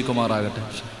വിജയിപ്പിക്കുമാറാകട്ടെ.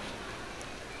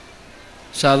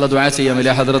 إن شاء الله دعاء سيام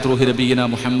إلى حضرة روح نبينا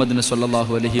محمد صلى الله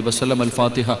عليه وسلم.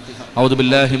 الفاتحة. أعوذ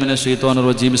بالله من الشيطان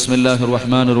الرجيم. بسم الله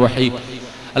الرحمن الرحيم.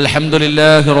 الحمد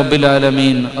لله رب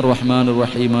العالمين الرحمن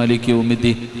الرحيم مالك يوم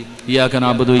الدين إياك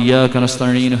نعبد وإياك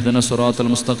نستعين اهدنا الصراط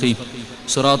المستقيم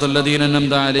صراط الذين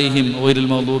أنعمت عليهم غير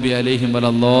المغضوب عليهم ولا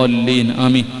الضالين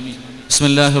آمين. بسم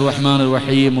الله الرحمن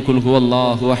الرحيم. قل هو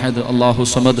الله أحد الله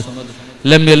الصمد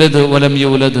لم يلد ولم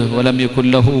يولد ولم يكن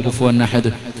له كفوا أحد.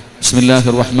 بسم الله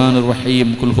الرحمن الرحيم.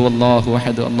 قل هو الله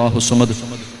أحد الله الصمد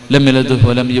لم يلد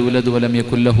ولم يولد ولم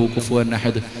يكن له كفوا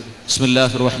أحد. بسم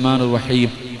الله الرحمن الرحيم.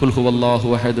 قل هو الله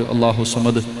أحد الله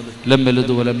الصمد لم يلد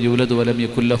ولم يولد ولم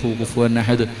يكن له كفوا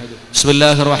أحد. بسم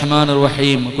الله الرحمن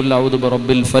الرحيم. قل أعوذ برب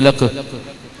الفلق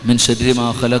من شر ما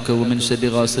خلق ومن شر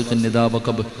غاسق إذا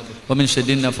وقب ومن شر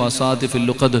النفاثات في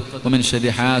اللقد ومن شر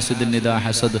حاسد إذا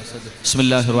حسد. بسم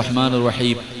الله الرحمن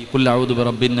الرحيم. قل أعوذ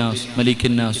برب الناس ملك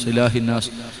الناس إله الناس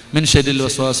من شر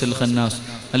الوسواس الخناس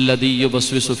الذي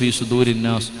يوسوس في صدور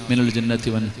الناس من الجنة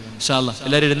والناس. إن شاء الله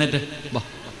എല്ലാവരും എഴുന്നേറ്റ് വാ,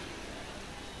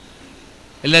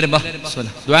 എല്ലാവരും വാ,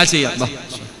 ദുആ ചെയ്യാം വാ.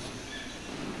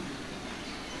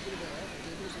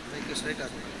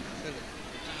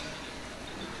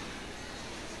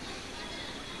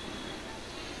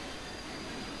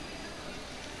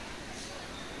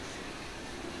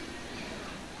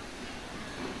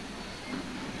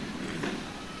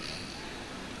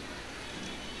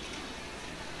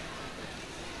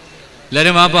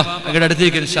 എല്ലാവരും വാപ്പാ അങ്ങടെ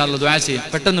അടുത്തേക്ക് ഇൻഷാ അല്ലാഹ് ദുആ ചെയ്യാം.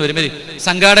 പെട്ടെന്ന് വരും.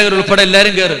 സംഘാടകർ ഉൾപ്പെടെ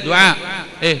എല്ലാവരും കയറ് ദുആ.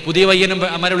 പുതിയ പയ്യനും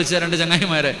അമ്മാരെ വിളിച്ച 2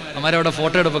 ചങ്ങായിമാരെ അമ്മാരവിടെ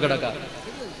ഫോട്ടോ എടുപ്പ് കിടക്കാം.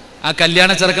 ആ കല്യാണ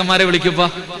ചെറുക്കന്മാരെ വിളിക്കുമ്പോ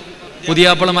പുതിയ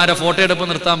ആപ്പിളമാരെ ഫോട്ടോ എടുപ്പ്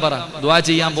നിർത്താൻ പറ. ദുആ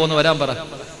ചെയ്യാൻ പോന്ന് വരാൻ പറ.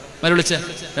 അമ്മാരെ വിളിച്ച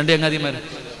 2 ചങ്ങാതിമാര്.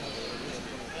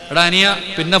 എടാ അനിയ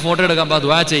പിന്നെ ഫോട്ടോ എടുക്കാൻ പാ,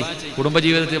 ദുആ ചെയ്,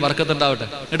 കുടുംബജീവിതത്തിൽ ബർക്കത്തുണ്ടാവട്ടെ.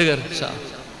 ഇങ്ങോട്ട് കയറി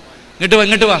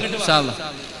ഇങ്ങോട്ട് വാ ഇൻഷാ അല്ലാഹ്.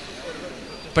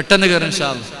 പെട്ടെന്ന് കയറി ഇൻഷാ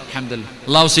അല്ലാഹ്. അൽഹംദുലില്ലാഹ്.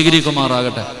 അല്ലാഹു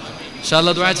സ്വീകരിക്കുമാറാകട്ടെ. ഇൻഷാ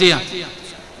അല്ലാഹ് ദുആ ചെയ്യാം.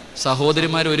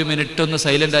 സഹോദരിമാർ 1 മിനിറ്റ് ഒന്ന്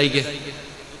സൈലന്റ് ആയിക്കേ.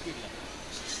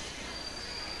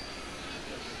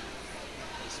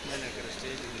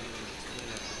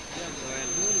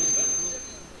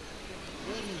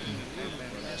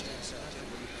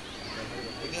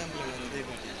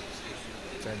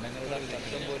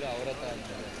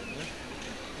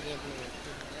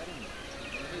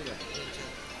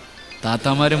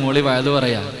 താത്താമാര് മോളി വയത്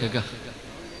പറയാ കേക്ക.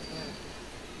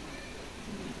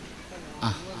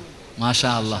 മാഷാ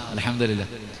അല്ലാഹ്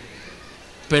അൽഹംദുലില്ലാഹ്.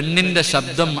 പെണ്ണിന്റെ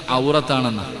ശബ്ദം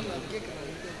ഔറത്താണെന്ന.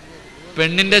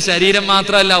 പെണ്ണിന്റെ ശരീരം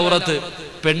മാത്രമല്ല ഔറത്ത്,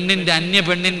 പെണ്ണിന്റെ അന്യ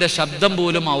പെണ്ണിന്റെ ശബ്ദം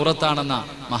പോലും ഔറത്താണെന്ന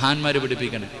മഹാന്മാര്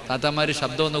പഠിപ്പിക്കണേ. താത്താമാര്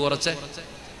ശബ്ദം ഒന്ന് കുറച്ച്.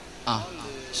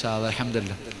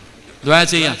 അൽഹംദുലില്ലാഹ്. ദുആ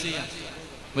ചെയ്യാം.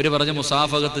 ഇവര് പറഞ്ഞ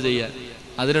മുസാഫഹത്ത് ചെയ്യാൻ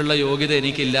അതിനുള്ള യോഗ്യത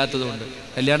എനിക്കില്ലാത്തതുകൊണ്ട്.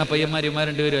 കല്യാണ പയ്യന്മാർ ഇവന്മാർ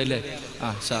 2 പേരും അല്ലേ?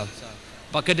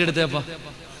 ബക്കറ്റ് എടുത്തേപ്പാ.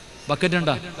 ബക്കറ്റ്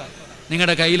ഉണ്ടാ?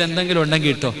 നിങ്ങളുടെ കയ്യിൽ എന്തെങ്കിലും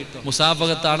ഉണ്ടെങ്കിൽ ഇട്ടോ.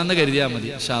 മുസാഫഹത്താണെന്ന് കരുതിയാൽ മതി.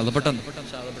 പെട്ടെന്ന്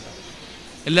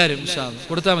എല്ലാവരും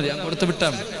കൊടുത്താൽ മതി. കൊടുത്ത് വിട്ടാൽ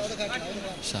മതി.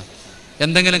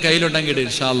 എന്തെങ്കിലും കയ്യിലുണ്ടെങ്കിൽ ഇട്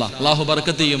ഇൻഷാ അല്ലാഹ്. അല്ലാഹു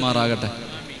ബർക്കത്ത് ചെയ്യുമാറാകട്ടെ.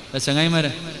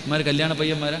 ചങ്ങായിമാരെ ഇവന്മാർ കല്യാണ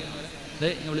പയ്യന്മാരാ.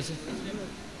 വിളിച്ച്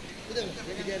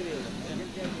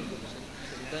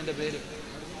പേര്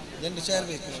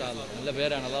നല്ല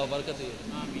പേരാണ്. അല്ലാഹു ബർക്കത്ത് ചെയ്യും.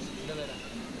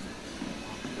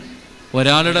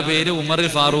 ഒരാളുടെ പേര് ഉമർ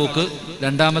ഫാറൂഖ്,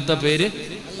 രണ്ടാമത്തെ പേര്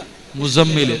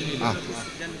മുസമ്മില്.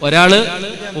 ഒരാള്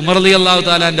ഉമർ റളിയല്ലാഹു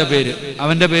തആലാന്റെ പേര്,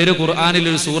 അവന്റെ പേര് ഖുർആനിൽ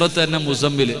ഒരു സൂറത്ത് തന്നെ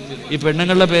മുസമ്മില്. ഈ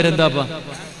പെണ്ണുങ്ങളുടെ പേരെന്താപ്പാ?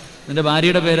 നിന്റെ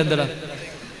ഭാര്യയുടെ പേരെന്താടാ?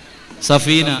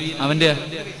 സഫീന. അവന്റെ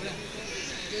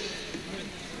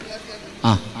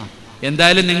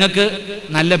എന്തായാലും നിങ്ങൾക്ക്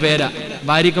നല്ല പേരാ,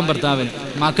 ഭാര്യക്കും ഭർത്താവിനും.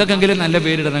 മക്കൾക്കെങ്കിലും നല്ല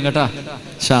പേരിടണം കേട്ടാ.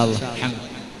 ഇൻഷാ അല്ലാഹ്.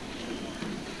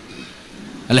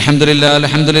 അൽഹംദുലില്ലാഹ്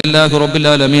അൽഹംദുലില്ലാഹി റബ്ബിൽ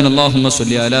ആലമീൻ. അല്ലാഹുമ്മ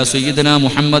സ്വല്ലി അലാ സയ്യിദിനാ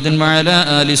മുഹമ്മദിൻ വഅലാ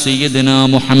ആലി സയ്യിദിനാ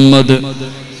മുഹമ്മദ്.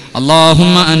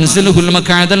 اللهم أنزله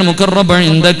المقعد المقرب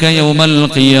عندك يوم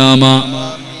القيامة.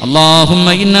 اللهم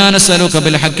إنا نسألك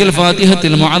بالحق الفاتحة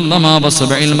المعلمة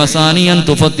وسبع المثاني أن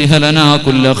تفتح لنا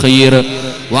كل خير،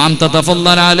 وأن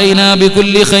تتفضل علينا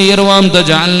بكل خير، وأن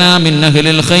تجعلنا من أهل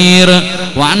الخير،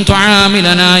 وأن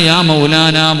تعاملنا يا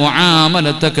مولانا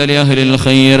معاملتك لأهل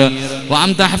الخير، وأن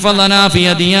تحفظنا في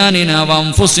أدياننا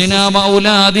وأنفسنا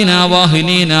وأولادنا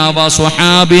وأهلينا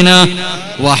وصحابنا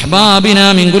وأحبابنا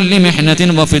من كل محنة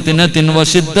وفتنة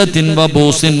وشدة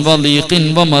وبوس وضيق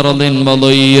ومرض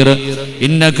وضير،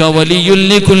 إنك ولي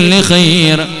لكل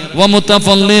خير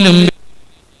ومتفضل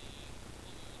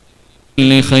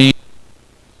بكل خير.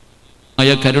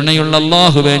 കരുണയുള്ള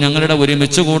അല്ലാഹുവേ, ഞങ്ങളുടെ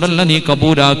ഒരുമിച്ച് കൂടല്ല നീ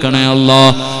കബൂലാക്കണേ അല്ലാ.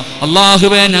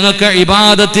 അല്ലാഹുവേ, ഞങ്ങൾക്ക്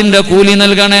ഇബാദത്തിന്റെ കൂലി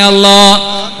നൽകണേ അല്ലാ.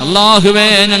 അല്ലാഹുവേ,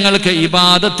 ഞങ്ങൾക്ക്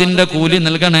ഇബാദത്തിന്റെ കൂലി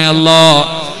നൽകണേ അല്ലാ.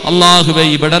 അല്ലാഹുവേ,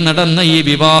 ഇവിടെ നടന്ന ഈ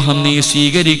വിവാഹം നീ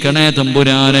സ്വീകരിക്കണേ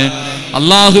തമ്പുരാനെ.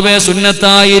 അല്ലാഹുവേ,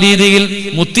 സുന്നത്തായ രീതിയിൽ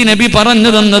മുത്തുനബി പറഞ്ഞു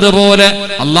തന്നതുപോലെ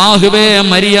അല്ലാഹുവേ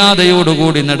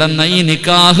മര്യാദയോടുകൂടി നടന്ന ഈ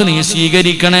നിക്കാഹ് നീ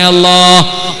സ്വീകരിക്കണേ അല്ലാ.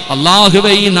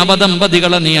 അല്ലാഹുവേ, ഈ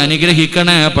നവദമ്പതികളെ നീ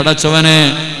അനുഗ്രഹിക്കണേ പടച്ചവനെ.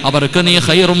 അവർക്ക് നീ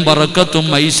ഖൈറും ബറക്കത്തും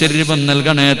ഐശ്വര്യവും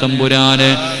നൽകണേ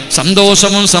തമ്പുരാനെ.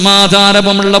 സന്തോഷവും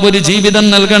സമാധാനവുമുള്ള ഒരു ജീവിതം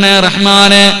നൽകണേ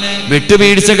റഹ്മാനെ.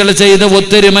 വിട്ടുവീഴ്ചകൾ ചെയ്ത്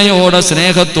ഒത്തൊരുമയോടെ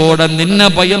സ്നേഹത്തോടെ നിന്നെ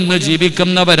ഭയന്ന്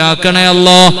ജീവിക്കുന്നവരാക്കണേ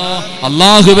അല്ലാ.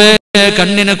 അല്ലാഹുവേ,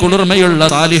 കണ്ണിന് കുളിർമയുള്ള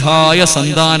സാലിഹായ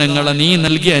സന്താനങ്ങളെ നീ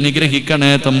നൽകി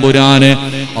അനുഗ്രഹിക്കണേ തമ്പുരാനെ.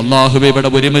 അല്ലാഹുവേ, ഇവിടെ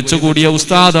ഒരുമിച്ച് കൂടിയ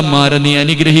ഉസ്താദന്മാരെ നീ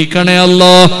അനുഗ്രഹിക്കണേ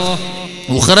അല്ലാ.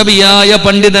 ഉഖറബിയായ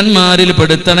പണ്ഡിതന്മാരിൽ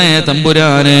പെടുത്തണേ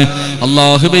തമ്പുരാനെ.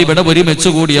 അല്ലാഹുവേ, ഇവിടെ ഒരുമിച്ച്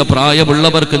കൂടിയ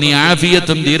പ്രായമുള്ളവർക്ക് നീ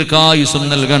ആഫിയത്തും ദീർഘായുസ്സും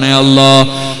നൽകണേ അല്ലാ.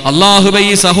 അല്ലാഹുവേ,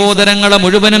 ഈ സഹോദരങ്ങളെ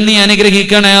മുഴുവനും നീ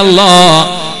അനുഗ്രഹിക്കണേ അല്ലാ.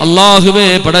 അല്ലാഹുവേ,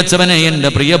 പടച്ചവനെ, എൻ്റെ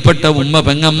പ്രിയപ്പെട്ട ഉമ്മ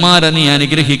പെങ്ങന്മാരെ നീ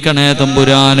അനുഗ്രഹിക്കണേ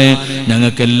തമ്പുരാനെ.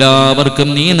 ഞങ്ങൾക്കെല്ലാവർക്കും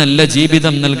നീ നല്ല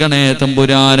ജീവിതം നൽകണേ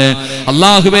തമ്പുരാനെ.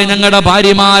 അല്ലാഹുവേ, ഞങ്ങളുടെ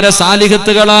ഭാര്യമാരെ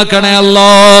സാലിഹത്തുകളാക്കണേ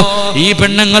അല്ലാ. ഈ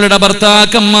പെണ്ണുങ്ങളുടെ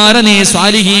ഭർത്താക്കന്മാരെ നീ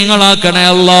സ്വാലിഹീങ്ങളാക്കണേ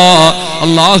അല്ലാ.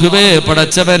 അല്ലാഹുവേ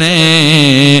പടച്ചവനെ,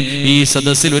 ഈ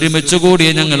സദസ്സിൽ ഒരുമിച്ച് കൂടിയ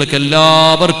ഞങ്ങൾക്ക്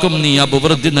എല്ലാവർക്കും നീ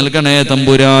അഭിവൃദ്ധി നൽകണേ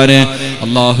തമ്പുരാനെ.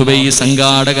 അല്ലാഹുവേ ഈ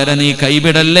സംഘാടകരെ നീ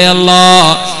കൈവിടല്ലേ അല്ലാ.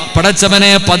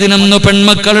 പടച്ചവനെ 11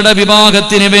 പെൺമക്കളുടെ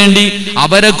വിവാഹത്തിന് വേണ്ടി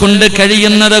അവരെ കൊണ്ട്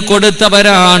കഴിയുന്നത്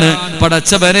കൊടുത്തവരാണ്.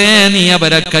 പടച്ചവനെ നീ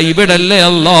അവരെ കൈവിടല്ലേ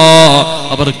അല്ലാ.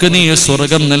 അവർക്ക് നീ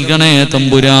സ്വർഗം നൽകണേ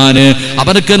തമ്പുരാന്,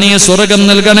 അവർക്ക് നീ സ്വർഗം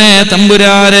നൽകണേ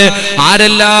തമ്പുരാന്.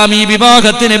 ആരെല്ലാം ഈ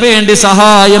വിവാഹത്തിന് വേണ്ടി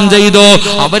സഹായം ചെയ്തോ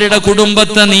അവരുടെ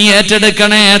കുടുംബത്തെ നീ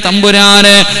ഏറ്റെടുക്കണേ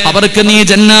തമ്പുരാന്. അവർക്ക് നീ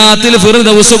ജന്നാത്തിൽ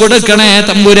ഫിർദൗസ് കൊടുക്കണേ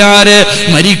തമ്പുരാന്.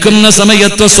 മരിക്കുന്ന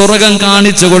സമയത്ത് സ്വർഗം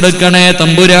കാണിച്ചു കൊടുക്കണേ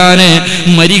തമ്പുരാന്.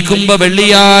 മരിക്കുമ്പോ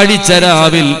വെള്ളിയാഴ്ച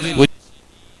രാവിൽ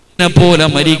പോലെ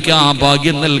മരിക്കാൻ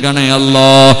ഭാഗ്യം നൽകണേ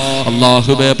അല്ലാ.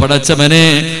 അല്ലാഹുവേ പടച്ചവനെ,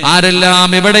 ആരെല്ലാം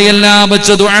എവിടെയെല്ലാം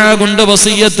വെച്ച് ദുആ കൊണ്ട്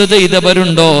വസിയ്യത്ത്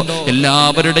ചെയ്തവരുണ്ടോ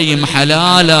എല്ലാവരുടെയും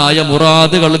ഹലാലായ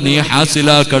മുറാദുകൾ നീ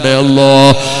ഹാസിലാക്കണേ അല്ലാ.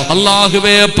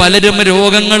 അല്ലാഹുവേ പലരും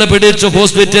രോഗങ്ങൾ പിടിച്ച്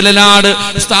ഹോസ്പിറ്റലിലാണ്.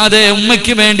 ഉസ്താദേ,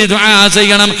 ഉമ്മയ്ക്ക് വേണ്ടി ദുആ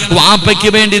ചെയ്യണം,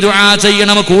 വാപ്പയ്ക്ക് വേണ്ടി ദുആ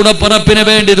ചെയ്യണം, കൂടപ്പുറപ്പിന്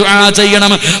വേണ്ടി ദുആ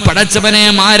ചെയ്യണം. പടച്ചവനെ,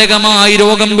 മാരകമായി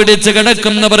രോഗം പിടിച്ച്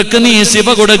കിടക്കുന്നവർക്ക് നീ ശിഫ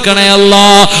കൊടുക്കണേ അല്ലാ,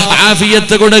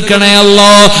 ആഫിയത്ത് കൊടുക്കണേ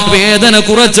അല്ലാ, വേദന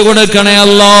കുറച്ചു കൊടുക്കണേ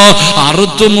അല്ലാ.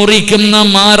 അറുത്തു മുറിക്കുന്ന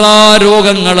മാറാ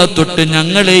രോഗങ്ങളെ തൊട്ട്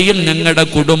ഞങ്ങളെയും ഞങ്ങളുടെ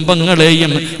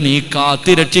കുടുംബങ്ങളെയും നീ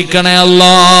കാത്തിരക്ഷിക്കണേ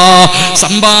അല്ലാ.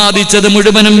 സമ്പാദിച്ചത്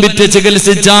മുഴുവനും വിറ്റ്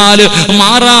ചികിത്സിച്ചാൽ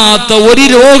മാറാത്ത ഒരു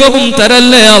രോഗവും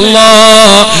തരല്ലേ അല്ലാ.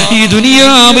 ഈ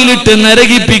ദുനിയാവിലിട്ട്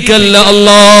നരകിപ്പിക്കല്ല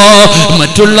അല്ലാ.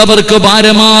 മറ്റുള്ളവർക്ക്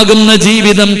ഭാരമാകുന്ന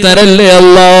ജീവിതം തരല്ലേ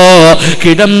അല്ലാ.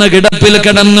 കിടന്ന് കിടപ്പിൽ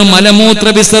കിടന്ന് മലമൂത്ര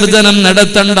വിസർജനം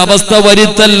നടത്തേണ്ട അവസ്ഥ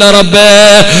വരുത്തല്ല റബ്ബേ.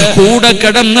 കൂടെ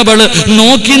കിടന്നവള്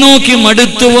നോക്കി നോക്കി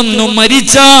മടുത്തു വന്നു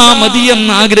മരിച്ചാ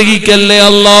മതിയെന്ന് ആഗ്രഹിക്കല്ലേ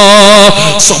അല്ലാ.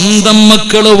 സ്വന്തം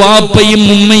മക്കള് വാപ്പയും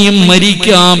ഉമ്മയും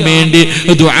മരിക്കാൻ വേണ്ടി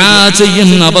ദുആ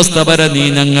ചെയ്യുന്ന അവസ്ഥ വരെ നീ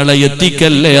ഞങ്ങളെ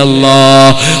എത്തിക്കല്ലേ അല്ലാ.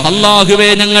 അല്ലാഹുവേ,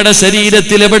 ഞങ്ങളുടെ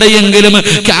ശരീരത്തിൽ എവിടെയെങ്കിലും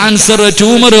ക്യാൻസർ,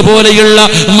 ട്യൂമർ പോലെയുള്ള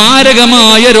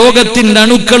മാരകമായ രോഗത്തിന്റെ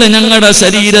അണുക്കൾ ഞങ്ങളുടെ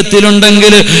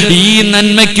ശരീരത്തിലുണ്ടെങ്കിൽ ഈ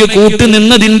നന്മയ്ക്ക്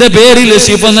കൂട്ടുനിന്നതിന്റെ പേരിൽ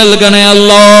ശിഫ നൽകണേ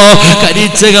അല്ലാ.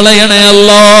 കരിച്ചു കളയണേ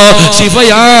അല്ലാ,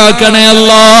 ശിഫയാക്കണേ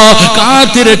അല്ലാ,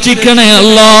 കാത്തിരക്ഷിക്കണേ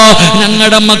അല്ലാ.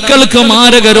 ഞങ്ങളുടെ മക്കൾക്ക്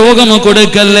മാരക രോഗം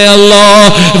കൊടുക്കല്ലേ അല്ലാ.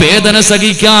 വേദന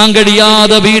സഹിക്കാൻ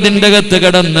കഴിയാതെ വീടിന്റെ അകത്ത്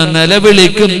കിടന്ന്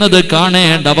നിലവിളിക്കുന്നത്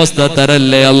കാണേണ്ട അവസ്ഥ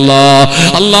തരല്ലേ അല്ലാ.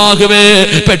 അല്ലാഹുവേ,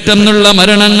 പെട്ടെന്നുള്ള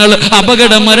മരണങ്ങൾ,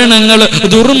 അപകട മരണങ്ങൾ,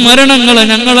 ദുർമരണങ്ങൾ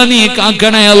ഞങ്ങളെ നീ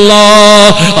കാക്കണേ അല്ലാ.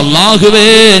 അല്ലാഹുവേ,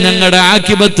 ഞങ്ങളുടെ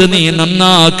ആക്കിബത്ത് നീ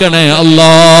നന്നാക്കണേ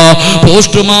അല്ലാ.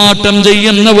 പോസ്റ്റ്മോർട്ടം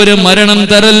ചെയ്യുന്ന ഒരു മരണം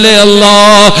തരല്ലേ അല്ലാ.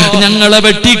 ഞങ്ങളെ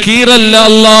വെട്ടിക്കീറല്ല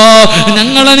അല്ലാ,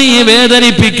 ഞങ്ങളെ നീ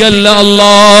വേദനിപ്പിക്കല്ല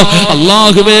അല്ലാ.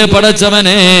 അല്ലാഹുവേ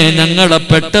പടച്ചവനെ, ഞങ്ങളെ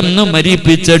പെട്ടെന്ന്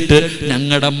മരിപ്പിച്ചിട്ട്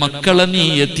ഞങ്ങളുടെ മക്കളെ നീ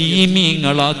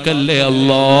യതീമീങ്ങളാക്കല്ലേ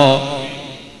അല്ലാ.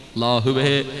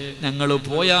 അല്ലാഹുവേ, ഞങ്ങൾ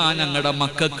പോയാ ഞങ്ങളുടെ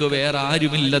മക്കൾക്ക് വേറെ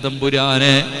ആരുമില്ല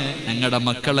തമ്പുരാനെ. ഞങ്ങളുടെ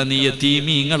മക്കളെ നീ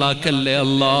യതീമീങ്ങളാക്കല്ലേ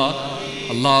അല്ലാ.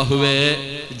 അല്ലാഹുവേ,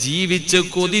 ജീവിച്ച്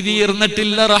കൊതി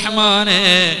തീർന്നിട്ടില്ല റഹ്മാനെ.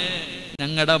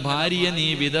 ഞങ്ങളുടെ ഭാര്യയെ നീ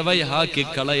വിധവയാക്കി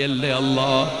കളയല്ലേ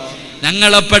അല്ലാ.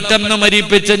 ഞങ്ങളെ പെട്ടെന്ന്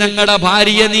മരിപ്പിച്ച് ഞങ്ങളുടെ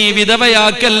ഭാര്യയെ നീ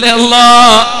വിധവയാക്കല്ലേ അല്ലാ.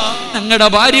 ഞങ്ങളുടെ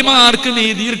ഭാര്യമാർക്ക് നീ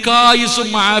ദീർഘായുസ്സും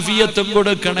ആഫിയത്തും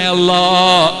കൊടുക്കണേ അല്ലാ.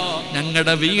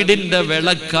 ഞങ്ങളുടെ വീടിന്റെ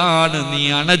വിളക്കാണ്, നീ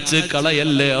അണച്ച്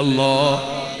കളയല്ലേ അല്ലാ,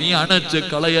 നീ അണച്ച്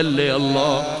കളയല്ലേ അല്ലാ.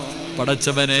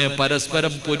 പടച്ചവനെ,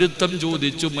 പരസ്പരം പൊരുത്തം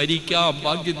ചോദിച്ചു മരിക്കാൻ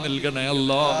ഭാഗ്യം നൽകണേ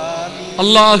അല്ലാ.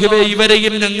 അല്ലാഹുവേ,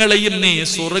 ഇവരെയും ഞങ്ങളെയും നീ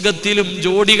സ്വർഗത്തിലും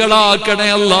ജോഡികളാക്കണേ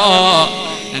അല്ലാ.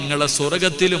 ഞങ്ങളെ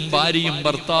സ്വർഗത്തിലും ഭാര്യയും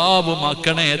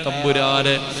ഭർത്താവുമാക്കണേ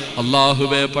തമ്പുരാനെ.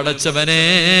 അല്ലാഹുവേ പടച്ചവനെ,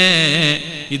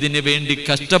 ഇതിനു വേണ്ടി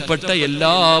കഷ്ടപ്പെട്ട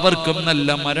എല്ലാവർക്കും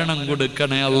നല്ല മരണം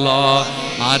കൊടുക്കണേ അല്ലാ.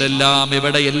 ആരെല്ലാം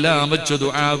എവിടെയെല്ലാം വെച്ചു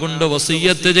ദുആ കൊണ്ട്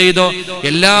വസിയ്യത്ത് ചെയ്തോ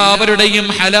എല്ലാവരുടെയും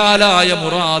ഹലാലായ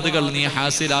മുറാദുകൾ നീ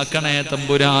ഹാസിലാക്കണേ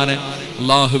തമ്പുരാനെ.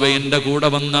 അല്ലാഹുവേ, എൻ്റെ കൂടെ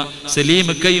വന്ന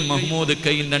സലീമക്കയും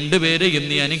മഹ്മൂദക്കയും രണ്ടുപേരെയും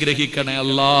നീ അനുഗ്രഹിക്കണേ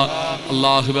അല്ലാ.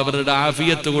 അല്ലാഹുവേ, അവരുടെ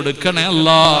ആഫിയത്ത് കൊടുക്കണേ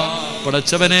അല്ലാ.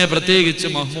 പടച്ചവനെ, പ്രത്യേകിച്ച്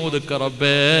മഹ്മൂദക്ക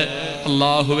റബ്ബേ,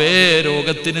 അല്ലാഹുവേ,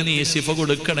 രോഗത്തിന് നീ ശിഫ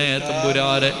കൊടുക്കണേ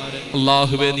തമ്പുരാനെ.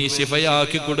 അല്ലാഹുവേ, നീ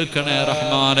ശിഫയാക്കി കൊടുക്കണേ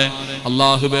റഹ്മാനെ.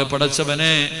 അല്ലാഹുവേ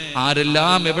പടച്ചവനെ,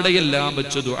 ആരെല്ലാം എവിടെയെല്ലാം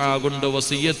വെച്ച് ദുആ കൊണ്ട്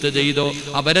വസിയ്യത്ത് ചെയ്തോ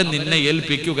അവരെ നിന്നെ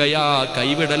ഏൽപ്പിക്കുകയാ,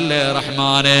 കൈവിടല്ലേ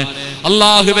റഹ്മാനെ.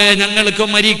 അല്ലാഹുവേ, ഞങ്ങൾക്ക്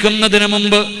മരിക്കുന്നതിന്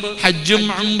മുമ്പ് ഹജ്ജും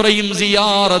ഉംറയും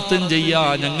സിയാറത്തും ചെയ്യാ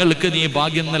ഞങ്ങൾക്ക് നീ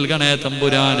ഭാഗ്യം നൽകണേ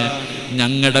തമ്പുരാനെ.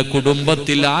 ഞങ്ങളുടെ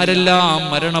കുടുംബത്തിൽ ആരെല്ലാം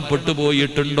മരണപ്പെട്ടു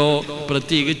പോയിട്ടുണ്ടോ,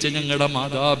 പ്രത്യേകിച്ച് ഞങ്ങളുടെ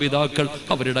മാതാപിതാക്കൾ,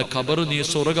 അവരുടെ ഖബർ നീ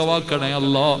സ്വർഗവാക്കണേ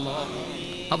അല്ലാ.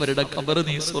 അവരുടെ ഖബർ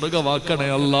നീ സ്വർഗമാക്കണേ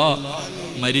അല്ലാ.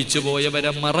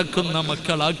 മരിച്ചുപോയവരെ മറക്കുന്ന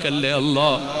മക്കളാക്കല്ലേ അല്ലാ.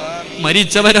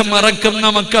 മരിച്ചവരെ മറക്കുന്ന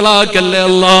മക്കളാക്കല്ലേ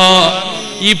അല്ലാ.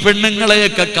 ഈ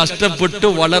പെണ്ണുങ്ങളെയൊക്കെ കഷ്ടപ്പെട്ട്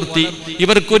വളർത്തി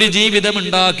ഇവർക്കൊരു ജീവിതം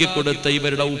ഉണ്ടാക്കി കൊടുത്ത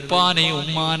ഇവരുടെ ഉപ്പാനെയും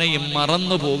ഉമ്മാനെയും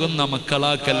മറന്നു പോകുന്ന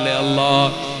മക്കളാക്കല്ലേ അല്ലാ.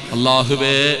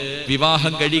 അല്ലാഹുവേ,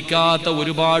 വിവാഹം കഴിക്കാത്ത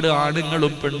ഒരുപാട്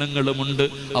ആണുങ്ങളും പെണ്ണുങ്ങളുമുണ്ട്.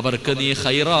 അവർക്ക് നീ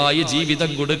ഖൈറായ ജീവിതം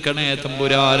കൊടുക്കണേ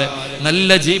തമ്പുരാനെ, നല്ല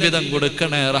ജീവിതം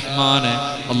കൊടുക്കണേ റഹ്മാനെ.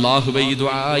 അല്ലാഹുവേ, ഈ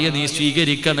ദുആയ നീ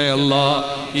സ്വീകരിക്കണേ അല്ലാ.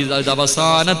 ഇത്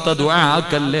അവസാനത്തെ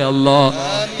ദുആക്കല്ലേ അല്ലാ.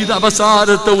 ഇത്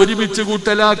അവസാനത്തെ ഒരുമിച്ച്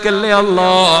കൂട്ടലാക്കല്ലേ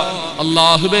അല്ലാ.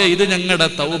 അല്ലാഹുവേ, ഇത് ഞങ്ങളുടെ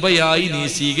തൗബയായി നീ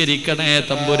സ്വീകരിക്കണേ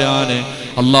തമ്പുരാനെ.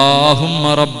 അല്ലാഹുമ്മ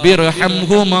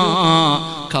റബ്ബിർഹംഹുമാ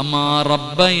കമാ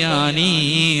റബ്ബയാനി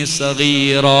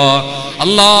സഗീറാ.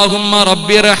 അല്ലാഹുമ്മ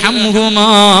റബ്ബിർഹംഹുമാ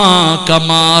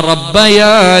കമാ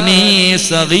റബ്ബയാനി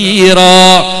സഗീറാ.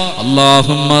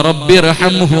 അല്ലാഹുമ്മ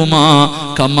റബ്ബിർഹംഹുമാ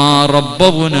കമാ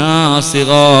റബ്ബൗനാ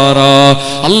സിഗാറാ.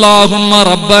 അല്ലാഹുമ്മ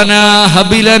റബ്ബനാ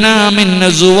ഹബ് ലനാ മിൻ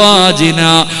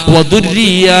അസ്വാജിനാ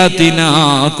വദുർരിയാതിനാ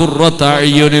ഖുർറത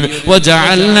അയ്യുൻ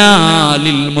വജഅൽനാ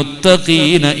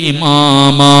ലിൽമുത്തഖീന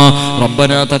ഇമാമാ.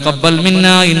 റബ്ബനാ തഖബ്ബൽ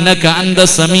മിന്നാ ഇന്നക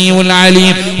അൻതസ് السميع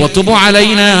العليم وتب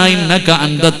علينا إنك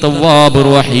أنت التواب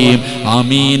الرحيم.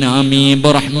 آمين آمين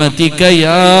برحمتك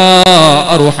يا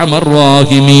أرحم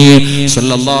الراحمين.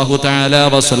 صلى الله تعالى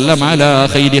وسلم على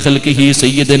خير خلقه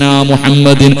سيدنا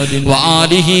محمد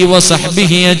وآله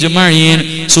وصحبه أجمعين.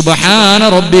 سبحان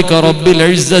ربك رب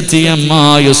العزة عما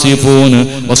يصفون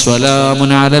وسلام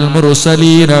على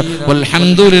المرسلين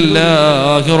والحمد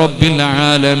لله رب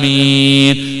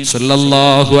العالمين. صلى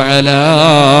الله على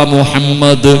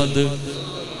محمد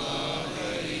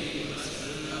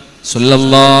صلى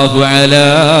الله على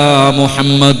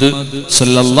محمد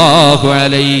صلى الله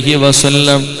عليه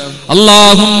وسلم.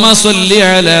 اللهم صل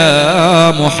على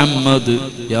محمد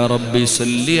يا ربي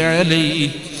صل عليه.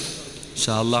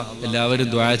 ഇൻഷാ അല്ലാഹ് എല്ലാവരും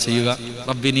ദുആ ചെയ്യുക.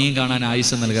 റബ്ബിനെയും കാണാൻ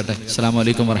ആയുസ്സ് നൽകട്ടെ. അസ്സലാമു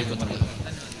അലൈക്കും വറഹ്മത്തുള്ളാഹി.